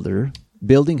guitar building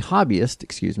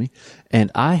hobbyist,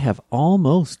 and I have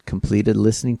almost completed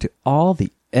listening to all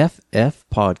the FF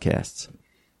podcasts.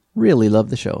 Really love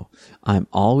the show. I'm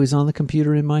always on the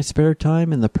computer in my spare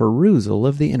time and the perusal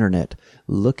of the internet,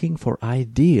 looking for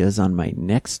ideas on my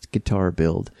next guitar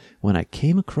build when I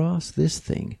came across this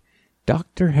thing,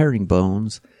 Dr.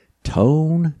 Herringbone's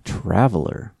Tone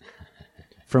Traveler.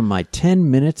 From my 10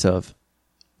 minutes of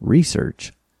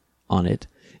research on it,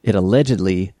 it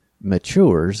allegedly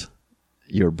matures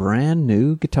your brand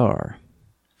new guitar.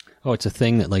 Oh, it's a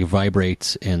thing that like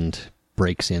vibrates and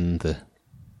breaks in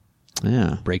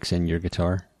your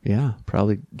guitar. Yeah,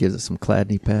 probably gives it some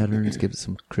Chladni patterns, gives it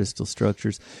some crystal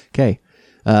structures. Okay,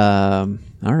 all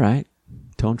right.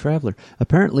 Tone Traveler.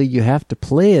 Apparently, you have to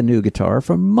play a new guitar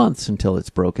for months until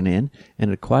it's broken in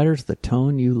and acquires the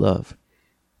tone you love.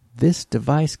 This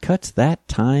device cuts that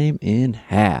time in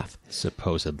half.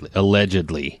 Supposedly.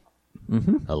 Allegedly.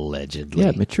 Mm-hmm. Allegedly. Yeah,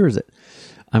 it matures it.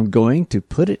 I'm going to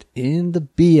put it in the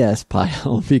BS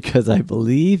pile because I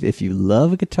believe if you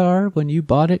love a guitar when you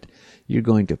bought it, you're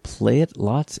going to play it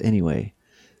lots anyway.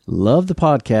 Love the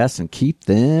podcast and keep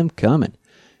them coming.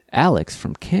 Alex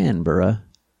from Canberra,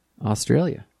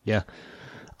 Australia. Yeah.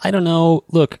 I don't know.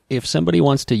 Look, if somebody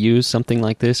wants to use something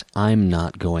like this, I'm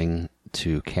not going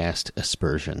to cast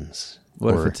aspersions.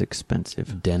 What or if it's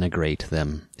expensive? denigrate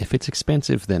them. If it's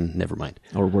expensive, then never mind.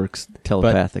 Or works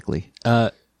telepathically?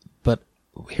 But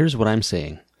here's what I'm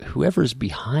saying. Whoever's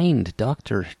behind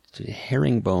Dr.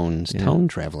 Herringbone's Tone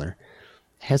Traveler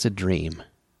has a dream.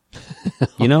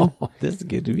 You know? This is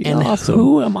going to be And awesome.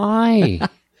 who am I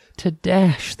to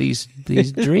dash these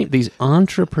these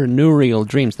entrepreneurial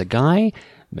dreams? The guy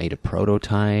made a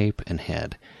prototype and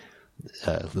had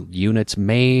units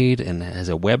made and has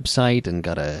a website and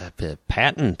got a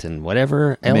patent and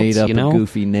whatever else. Made up you know? a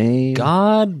goofy name.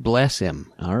 God bless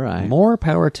him. All right. More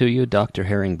power to you, Dr.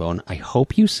 Herringbone. I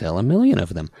hope you sell 1 million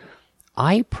of them.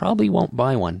 I probably won't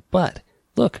buy one, but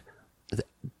look,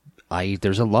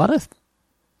 there's a lot of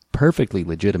perfectly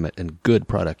legitimate and good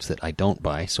products that I don't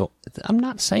buy, so I'm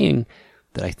not saying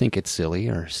that I think it's silly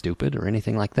or stupid or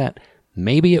anything like that.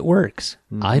 Maybe it works.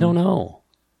 Mm-hmm. I don't know.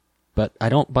 But I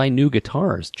don't buy new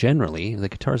guitars, generally. The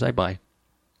guitars I buy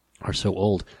are so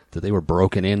old that they were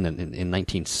broken in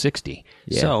 1960.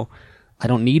 Yeah. So I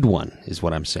don't need one, is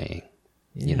what I'm saying.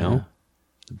 You know?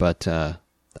 But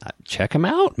check them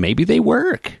out. Maybe they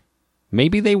work.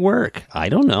 I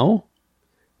don't know.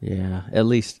 Yeah, at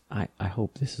least I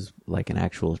hope this is like an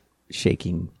actual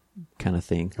shaking kind of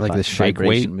thing. Like the shake weight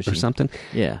vibration machine. or something.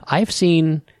 Yeah. I've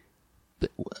seen,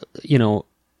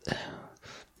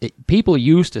 people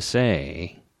used to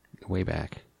say, way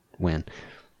back when,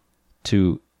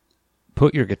 to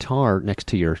put your guitar next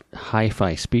to your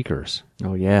hi-fi speakers.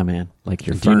 Oh, yeah, man. Like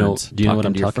your Do you know ferns. what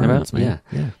I'm to your talking about? ferns, man.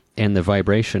 Yeah. And the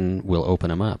vibration will open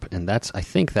them up. And I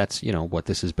think that's, what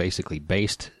this is basically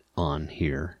based on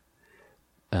here.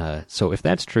 So if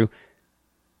that's true,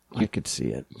 I could see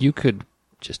it. you could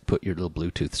just put your little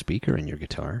Bluetooth speaker in your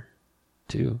guitar,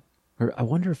 too. Or I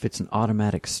wonder if it's an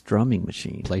automatic strumming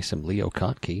machine. Play some Leo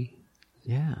Kottke.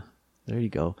 Yeah, there you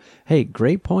go. Hey,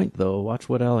 great point, though. Watch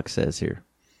what Alex says here.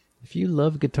 If you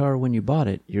love guitar when you bought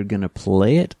it, you're going to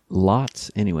play it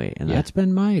lots anyway. And Yeah. that's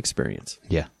been my experience.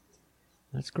 Yeah.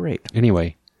 That's great.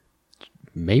 Anyway,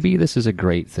 maybe this is a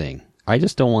great thing. I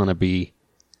just don't want to be...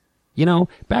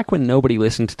 back when nobody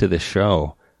listened to this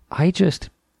show, I just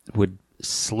would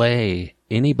slay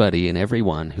anybody and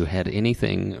everyone who had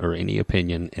anything or any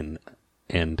opinion,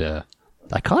 and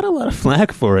I caught a lot of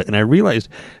flack for it, and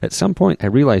at some point,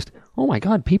 oh my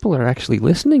God, people are actually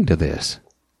listening to this.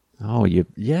 Oh,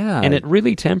 yeah. And it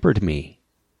really tempered me.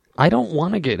 I don't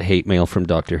want to get hate mail from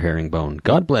Dr. Herringbone.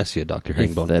 God bless you, Dr.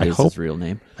 Herringbone. That is his real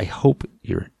name. I hope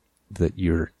that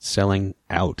you're selling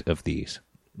out of these.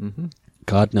 Mm-hmm.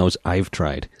 God knows I've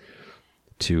tried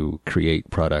to create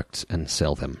products and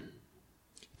sell them.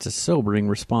 It's a sobering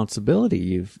responsibility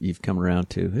you've come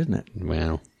around to, isn't it?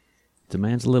 Well,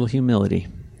 Demands a little humility.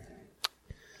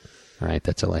 all right,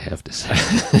 that's all I have to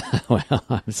say. Well,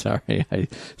 I'm sorry. I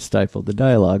stifled the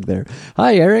dialogue there.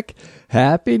 Hi, Eric.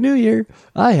 Happy New Year.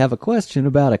 I have a question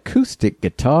about acoustic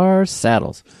guitar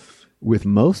saddles. With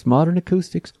most modern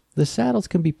acoustics, the saddles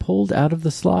can be pulled out of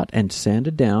the slot and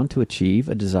sanded down to achieve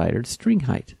a desired string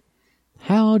height.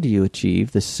 How do you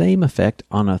achieve the same effect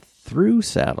on a through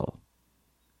saddle?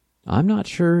 I'm not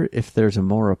sure if there's a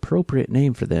more appropriate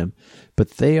name for them,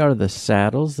 but they are the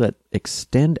saddles that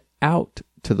extend out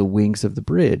to the wings of the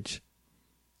bridge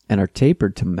and are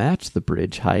tapered to match the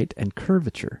bridge height and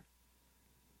curvature.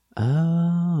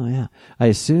 Oh, yeah. I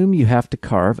assume you have to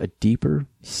carve a deeper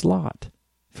slot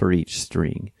for each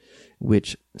string,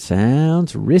 which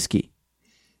sounds risky.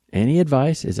 Any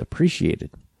advice is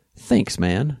appreciated. Thanks,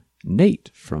 man. Nate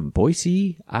from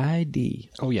Boise, ID.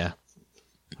 Oh, yeah.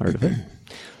 Heard of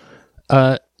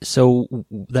it? So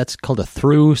that's called a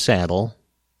through saddle,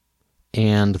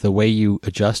 and the way you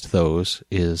adjust those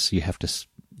is you have to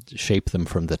shape them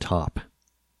from the top.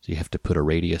 So you have to put a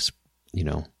radius,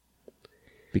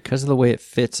 Because of the way it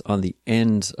fits on the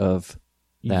ends of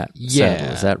that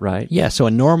saddle. Is that right? Yeah, so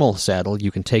a normal saddle,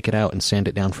 you can take it out and sand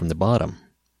it down from the bottom.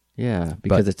 Yeah,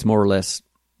 because it's more or less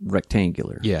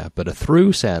rectangular. Yeah, but a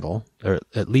through saddle, or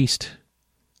at least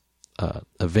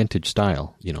a vintage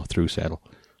style, through saddle,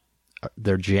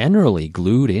 they're generally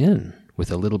glued in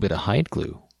with a little bit of hide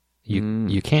glue.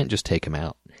 You can't just take them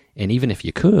out. And even if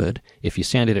you could, if you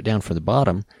sanded it down from the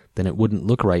bottom, then it wouldn't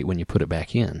look right when you put it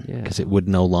back in, because it would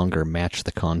no longer match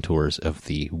the contours of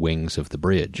the wings of the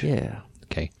bridge. Yeah.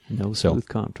 Okay. No smooth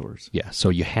contours. Yeah, so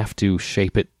you have to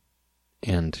shape it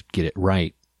and get it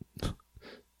right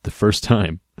the first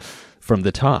time from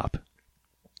the top.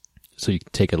 So you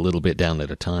can take it a little bit down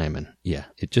at a time, and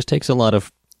it just takes a lot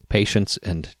of patience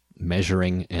and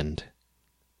measuring, and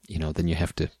then you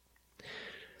have to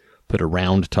put a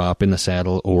round top in the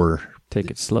saddle, or take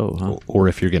it slow, huh? Or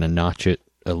if you're going to notch it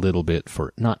a little bit,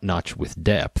 for not notch with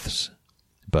depths,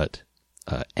 but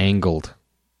angled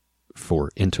for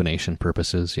intonation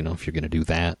purposes. If you're going to do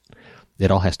that,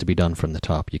 it all has to be done from the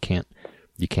top. You can't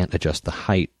adjust the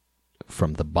height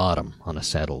from the bottom on a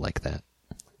saddle like that.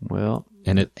 Well,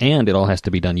 and it all has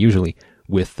to be done usually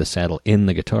with the saddle in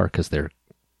the guitar, because they're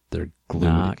glued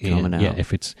not coming out. Yeah,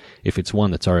 if it's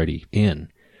one that's already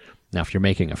in. Now, if you're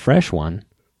making a fresh one,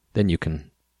 then you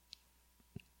can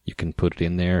put it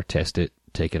in there, test it,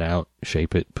 take it out,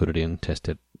 shape it, put it in, test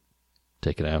it,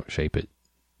 take it out, shape it.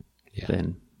 Yeah.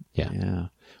 Then, yeah.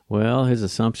 Well, his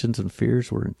assumptions and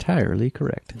fears were entirely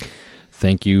correct.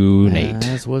 Thank you, Nate.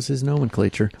 As was his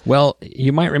nomenclature. Well,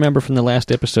 you might remember from the last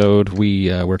episode,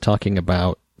 we were talking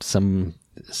about some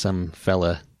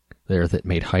fella there that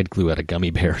made hide glue out of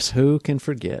gummy bears. Who can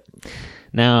forget?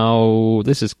 Now,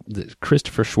 this is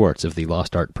Christopher Schwartz of the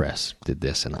Lost Art Press did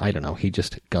this, and I don't know, he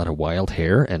just got a wild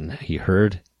hair, and he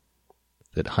heard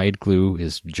that hide glue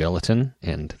is gelatin,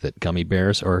 and that gummy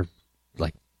bears are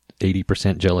like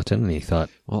 80% gelatin, and he thought...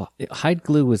 Well, hide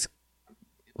glue was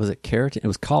it keratin? It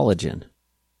was collagen,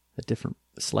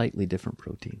 slightly different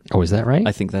protein. Oh, is that right?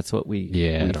 I think that's what we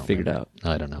figured out.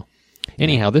 I don't know.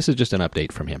 Anyhow, this is just an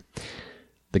update from him.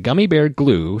 The gummy bear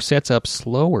glue sets up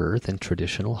slower than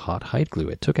traditional hot hide glue.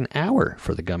 It took an hour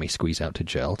for the gummy squeeze out to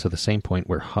gel to the same point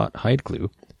where hot hide glue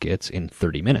gets in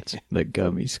 30 minutes. The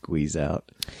gummy squeeze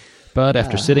out. But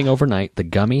after sitting overnight, the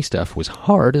gummy stuff was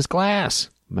hard as glass.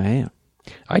 Man.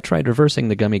 I tried reversing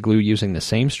the gummy glue using the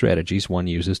same strategies one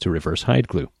uses to reverse hide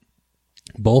glue.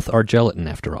 Both are gelatin,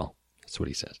 after all. That's what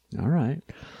he says. All right.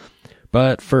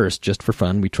 But first, just for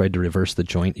fun, we tried to reverse the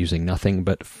joint using nothing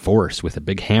but force with a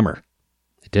big hammer.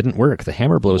 It didn't work. The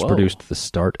hammer blows produced the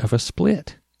start of a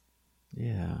split.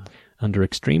 Yeah. Under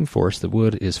extreme force, the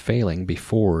wood is failing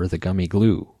before the gummy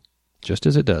glue, just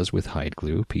as it does with hide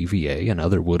glue, PVA, and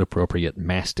other wood-appropriate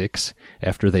mastics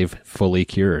after they've fully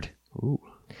cured. Ooh,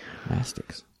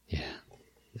 mastics. Yeah,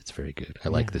 that's very good. I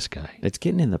like this guy. It's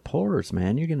getting in the pores,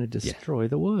 man. You're going to destroy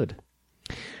the wood.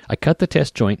 I cut the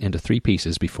test joint into 3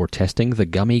 pieces before testing the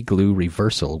gummy glue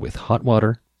reversal with hot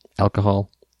water,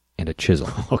 alcohol, and a chisel.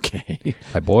 Okay.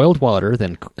 I boiled water,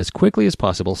 then as quickly as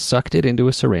possible sucked it into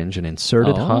a syringe and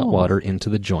inserted hot water into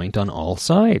the joint on all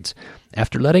sides.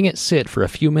 After letting it sit for a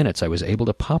few minutes, I was able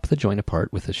to pop the joint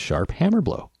apart with a sharp hammer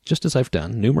blow, just as I've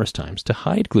done numerous times to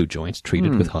hide glue joints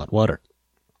treated with hot water.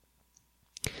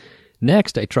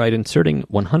 Next, I tried inserting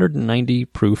 190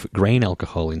 proof grain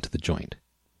alcohol into the joint.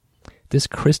 This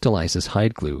crystallizes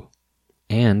hide glue,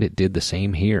 and it did the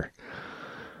same here.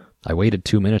 I waited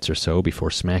 2 minutes or so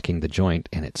before smacking the joint,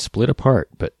 and it split apart,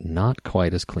 but not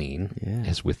quite as clean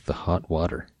as with the hot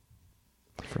water.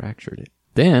 Fractured it.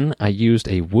 Then I used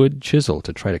a wood chisel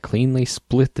to try to cleanly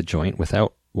split the joint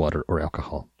without water or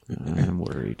alcohol. I'm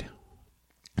worried.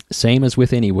 Same as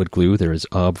with any wood glue, there is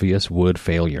obvious wood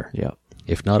failure. Yep.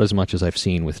 If not as much as I've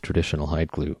seen with traditional hide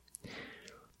glue.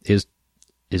 Is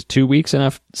 2 weeks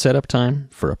enough setup time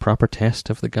for a proper test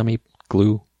of the gummy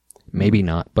glue? Maybe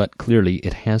not, but clearly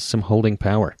it has some holding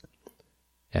power.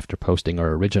 After posting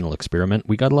our original experiment,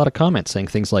 we got a lot of comments saying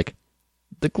things like,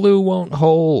 "The glue won't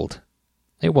hold.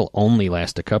 It will only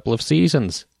last a couple of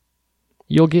seasons.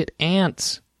 You'll get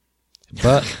ants.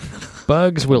 But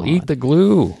bugs will eat the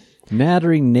glue." What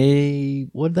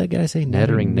did that guy say?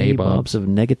 Nattering nabobs of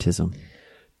negativism.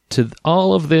 To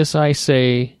all of this I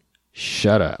say,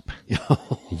 shut up.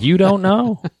 You don't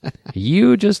know.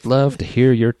 You just love to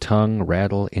hear your tongue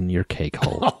rattle in your cake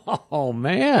hole. Oh,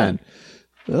 man.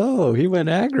 Oh, he went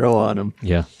aggro on him.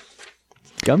 Yeah.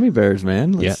 Gummy bears,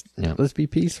 man. Yeah. Let's be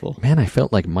peaceful. Man, I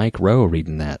felt like Mike Rowe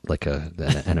reading that, like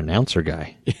an announcer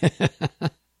guy.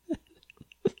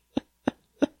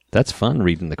 That's fun,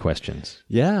 reading the questions.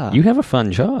 Yeah. You have a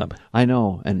fun job. I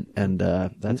know, and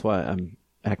that's why I'm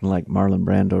acting like Marlon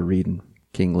Brando reading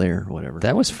King Lear or whatever.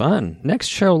 That was fun. Next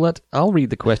show, I'll read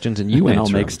the questions and you and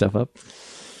answer I'll make them. stuff up.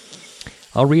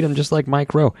 I'll read them just like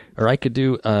Mike Rowe. Or I could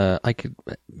do,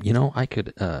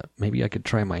 maybe I could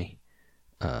try my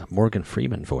Morgan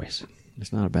Freeman voice.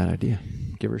 It's not a bad idea.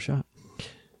 Give her a shot.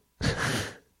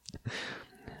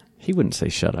 He wouldn't say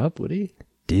shut up, would he?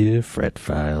 Dear Fret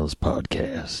Files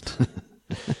Podcast.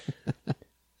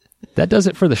 That does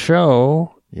it for the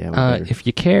show. Yeah. If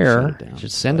you care,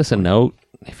 just send us a note.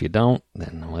 If you don't,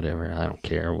 then whatever. I don't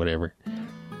care. Whatever.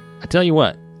 I tell you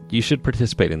what, you should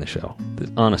participate in the show.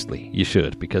 Honestly, you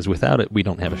should, because without it, we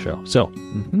don't have a show. So,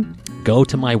 go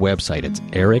to my website. It's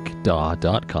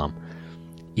ericdaw.com.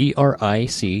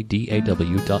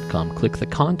 ERICDAW.com. Click the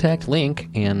contact link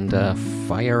and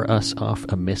fire us off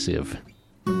a missive.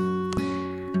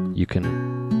 You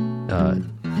can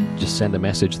just send a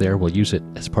message there. We'll use it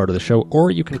as part of the show. Or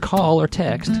you can call or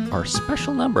text our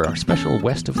special number, our special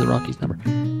West of the Rockies number,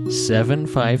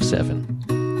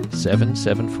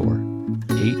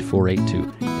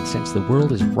 757-774-8482. And since the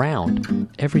world is round,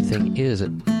 everything is at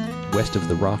west of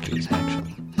the Rockies,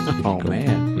 actually.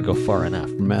 Man. You go far enough.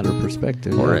 Matter of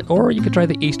perspective. Or you could try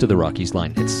the east of the Rockies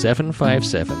line. It's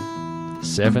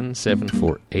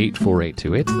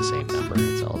 757-774-8482. It's the same number.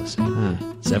 It's all the same.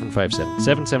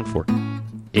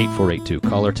 757-774-8482.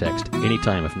 Call or text any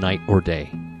time of night or day.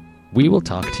 We will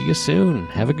talk to you soon.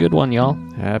 Have a good one, y'all.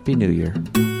 Happy New Year.